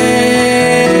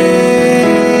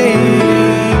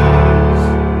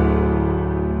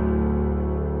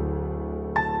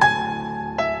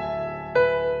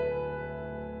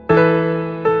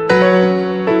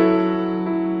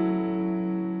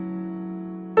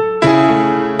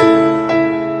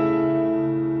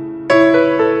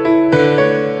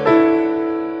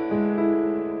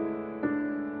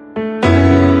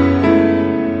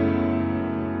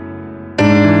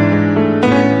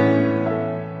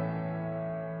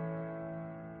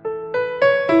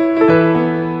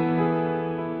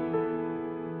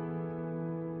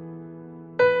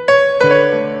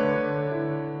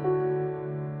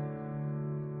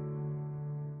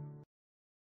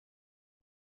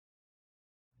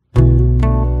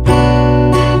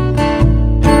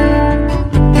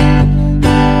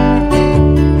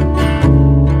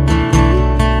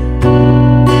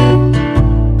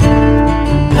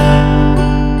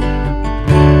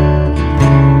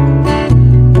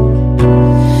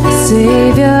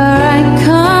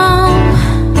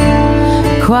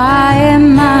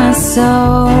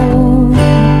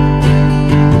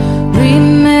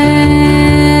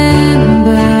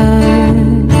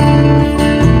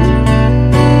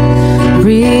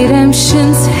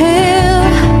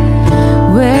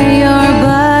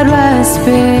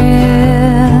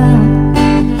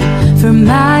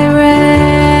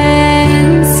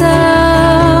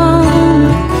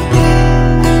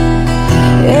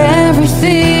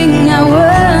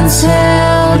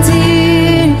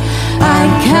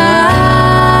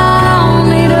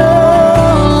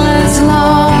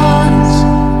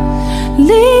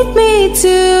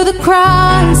the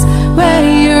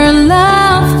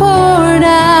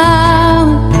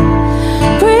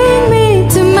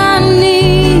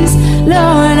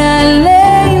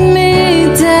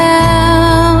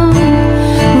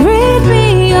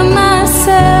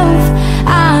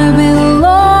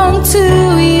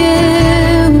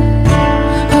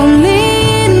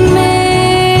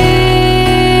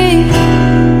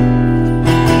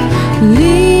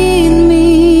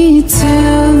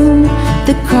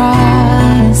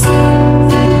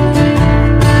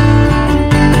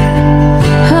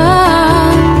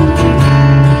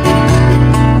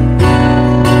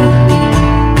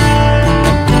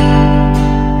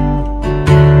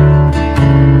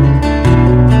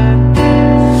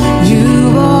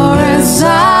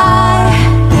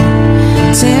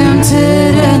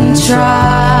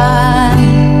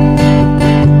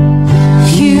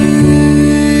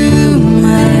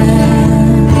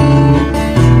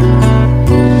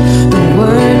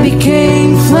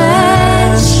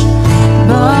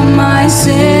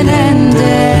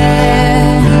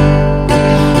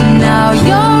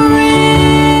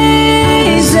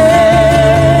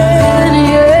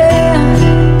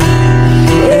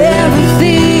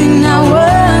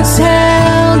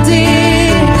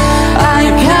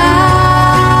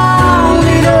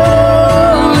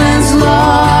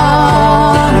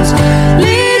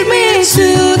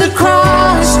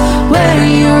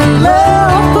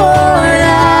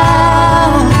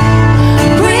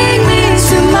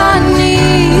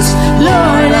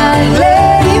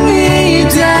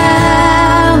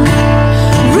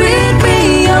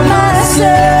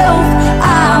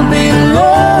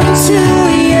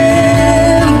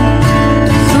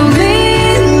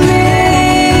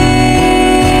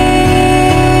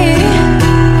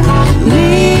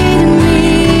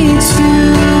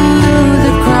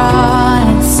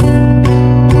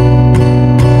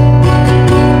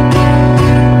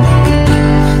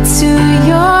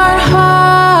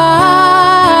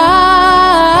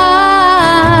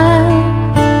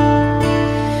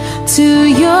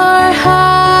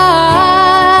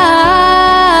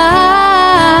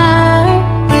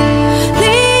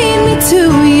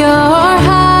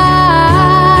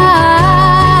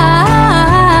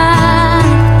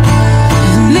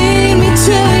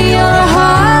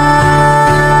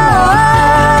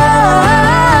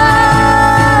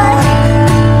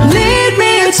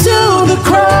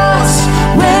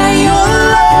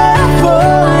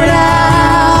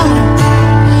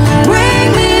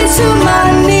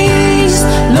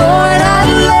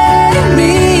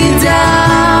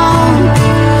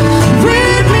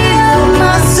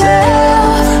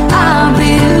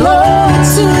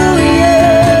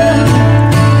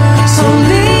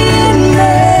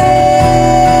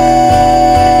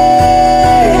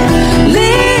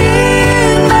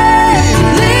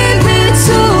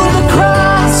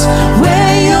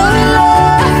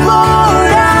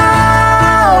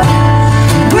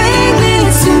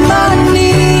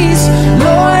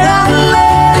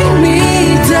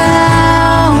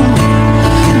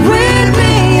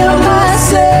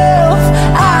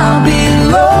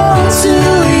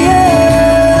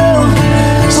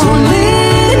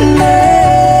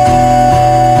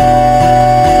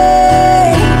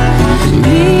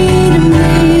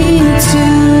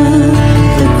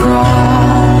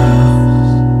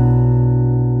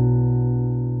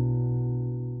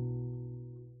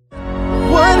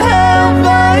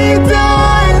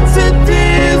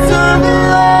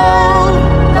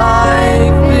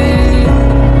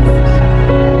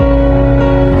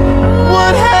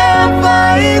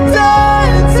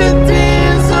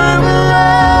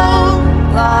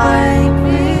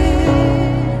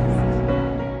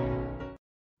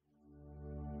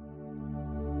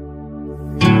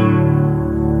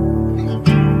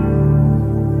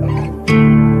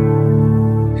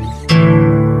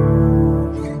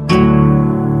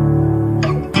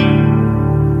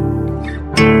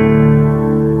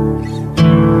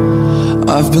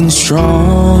I've been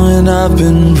strong and I've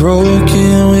been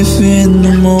broken within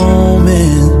the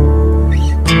moment.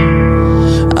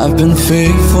 I've been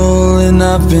faithful and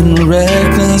I've been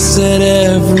reckless at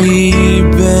every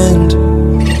bend.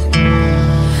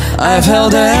 I've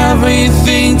held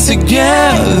everything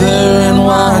together and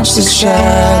watched it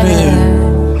shatter.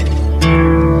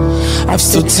 I've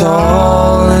stood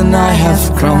tall and I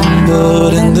have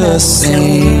crumbled in the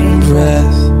same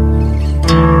breath.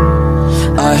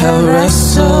 I have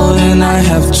wrestled and I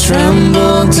have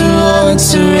trembled toward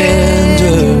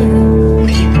surrender.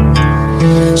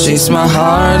 Chased my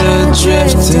heart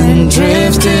adrift and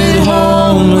drifted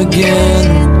home again.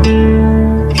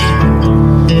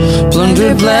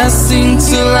 Plundered blessing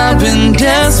till I've been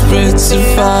desperate to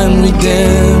find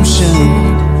redemption.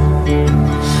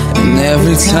 And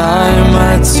every time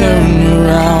I turn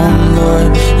around,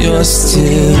 Lord, you're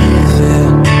still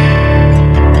there.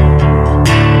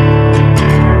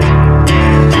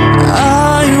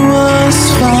 I was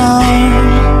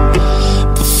found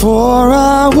before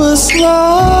I was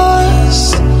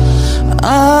lost.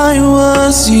 I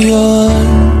was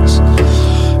yours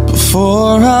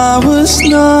before I was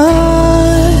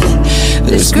not.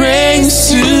 There's grace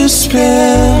to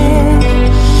spare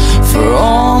for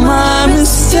all my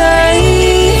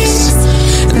mistakes,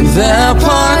 and that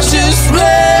part just breaks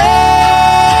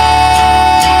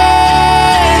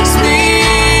me.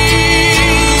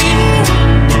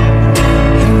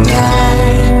 And I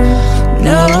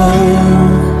know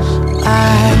I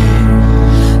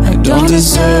don't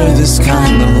deserve this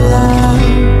kind of love,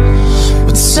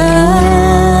 but somehow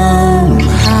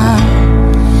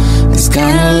this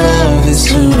kind of love is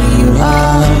who you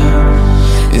are.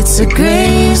 It's a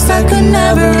grace that could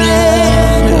never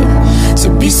end, to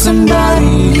be somebody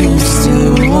you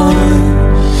still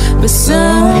want, but somehow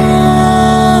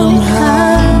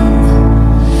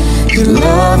you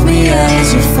love me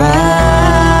as you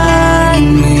find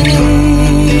me.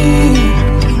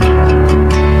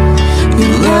 You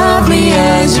love me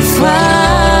as you find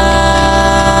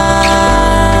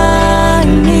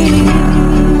me.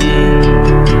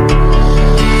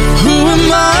 Who am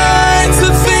I to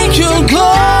think your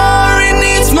glory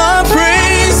needs my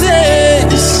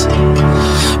praises?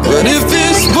 But if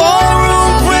this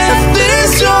ballroom breath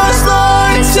is yours,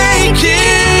 Lord, take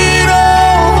it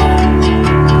all.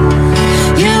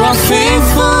 You are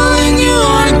faithful and you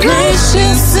are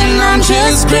gracious, and I'm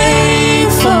just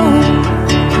grateful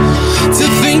to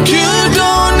think you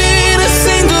don't need a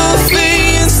single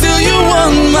thing, and still you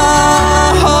want my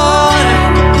heart.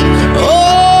 Oh,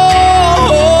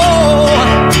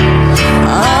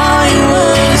 I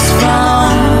was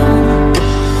found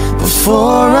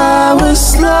before I was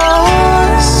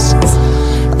lost.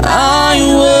 I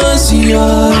was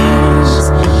yours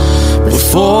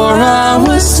before I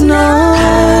was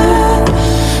not.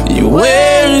 You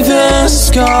wear the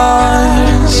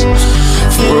scars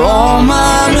for all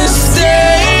my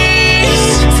mistakes,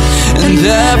 and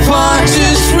that part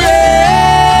just wrecks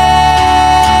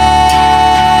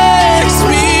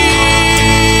me.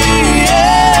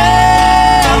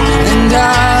 Yeah. And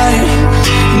I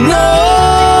know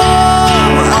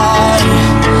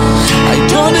I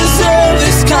don't deserve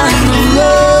this kind of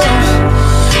love,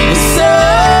 but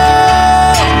somehow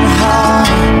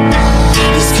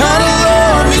this kind of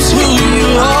love is who you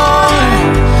are.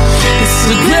 It's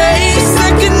the grace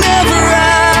that can never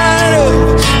add up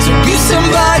to be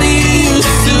somebody you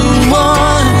still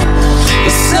want,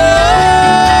 but somehow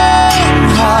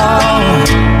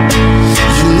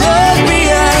you love me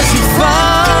as you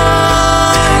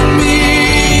find me.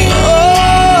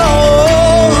 Oh,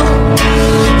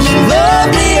 you love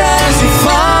me as you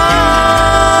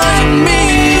find me.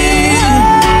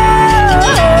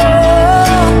 Oh,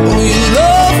 you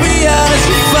love me as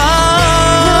you find me.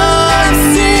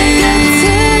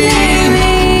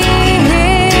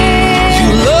 You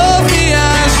love me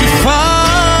as you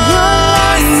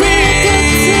find me.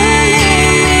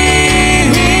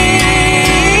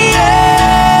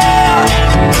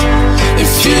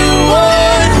 If you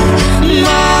want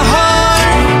my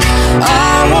heart,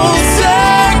 I won't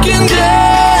second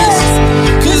guess,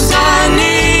 'cause I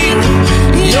need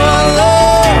your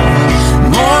love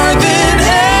more than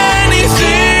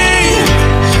anything.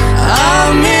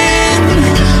 I'm in,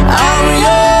 I'm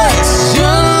yours.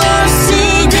 Your love's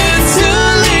too good to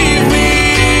leave me.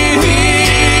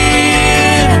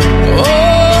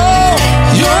 Oh,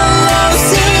 your love's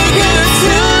too good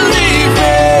to leave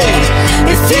me.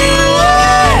 If you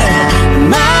want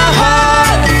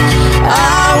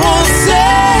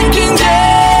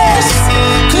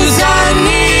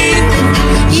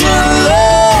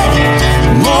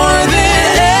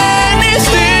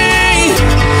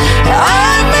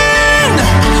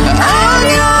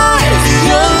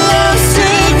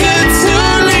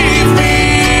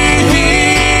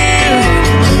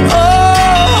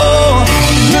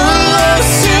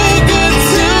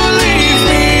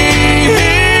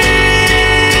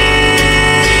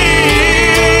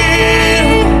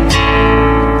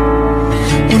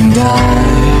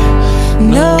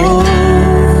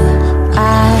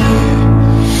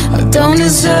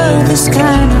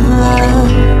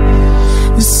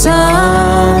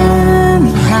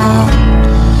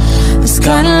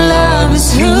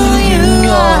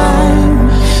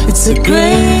It's a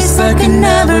grace that can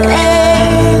never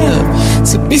end.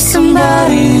 To be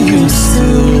somebody you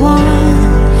still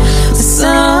want. To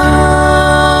somehow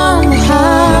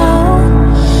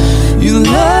you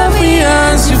love me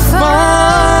as you find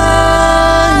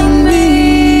me.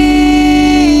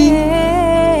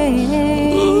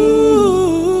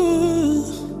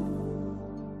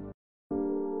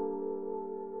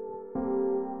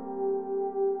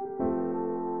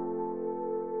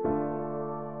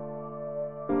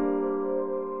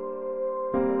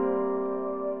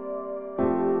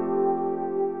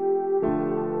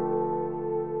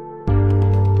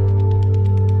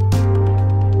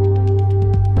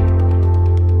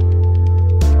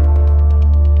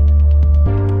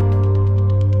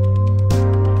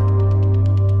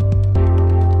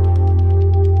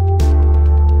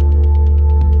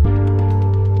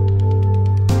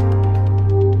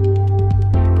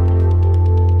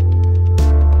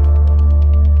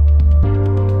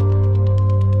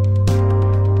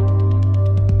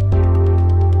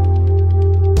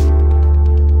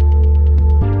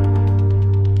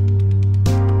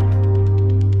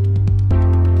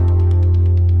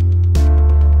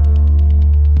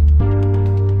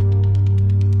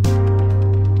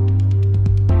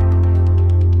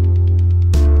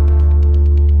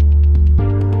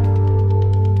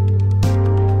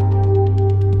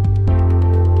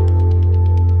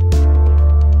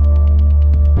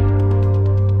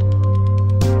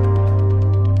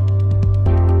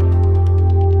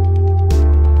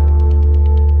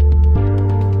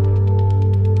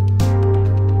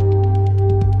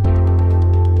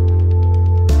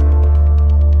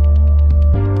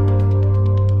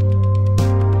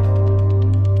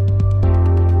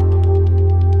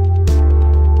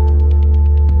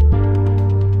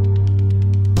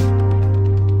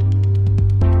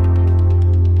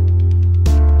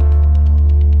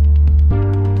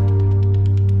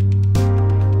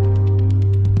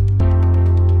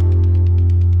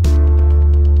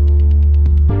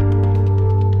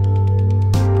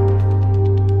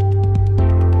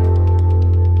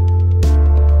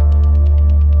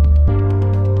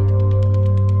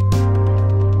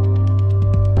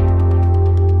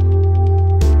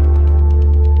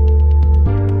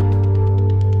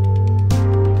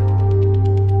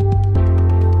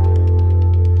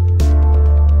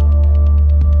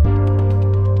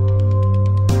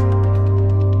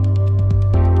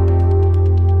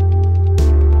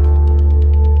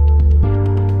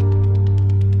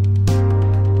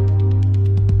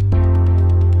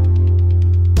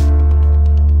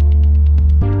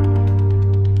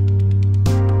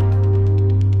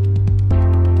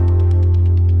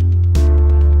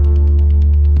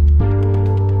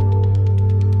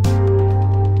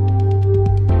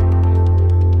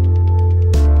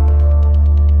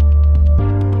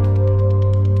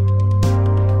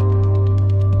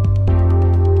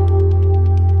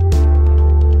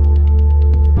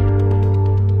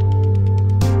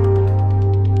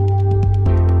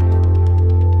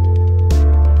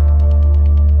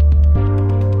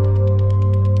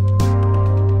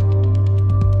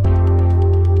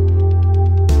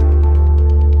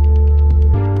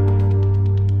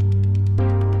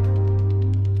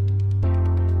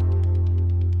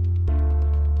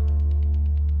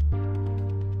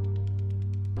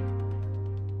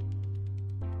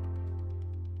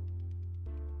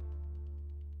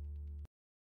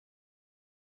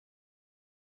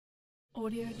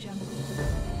 Audio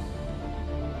Jungle.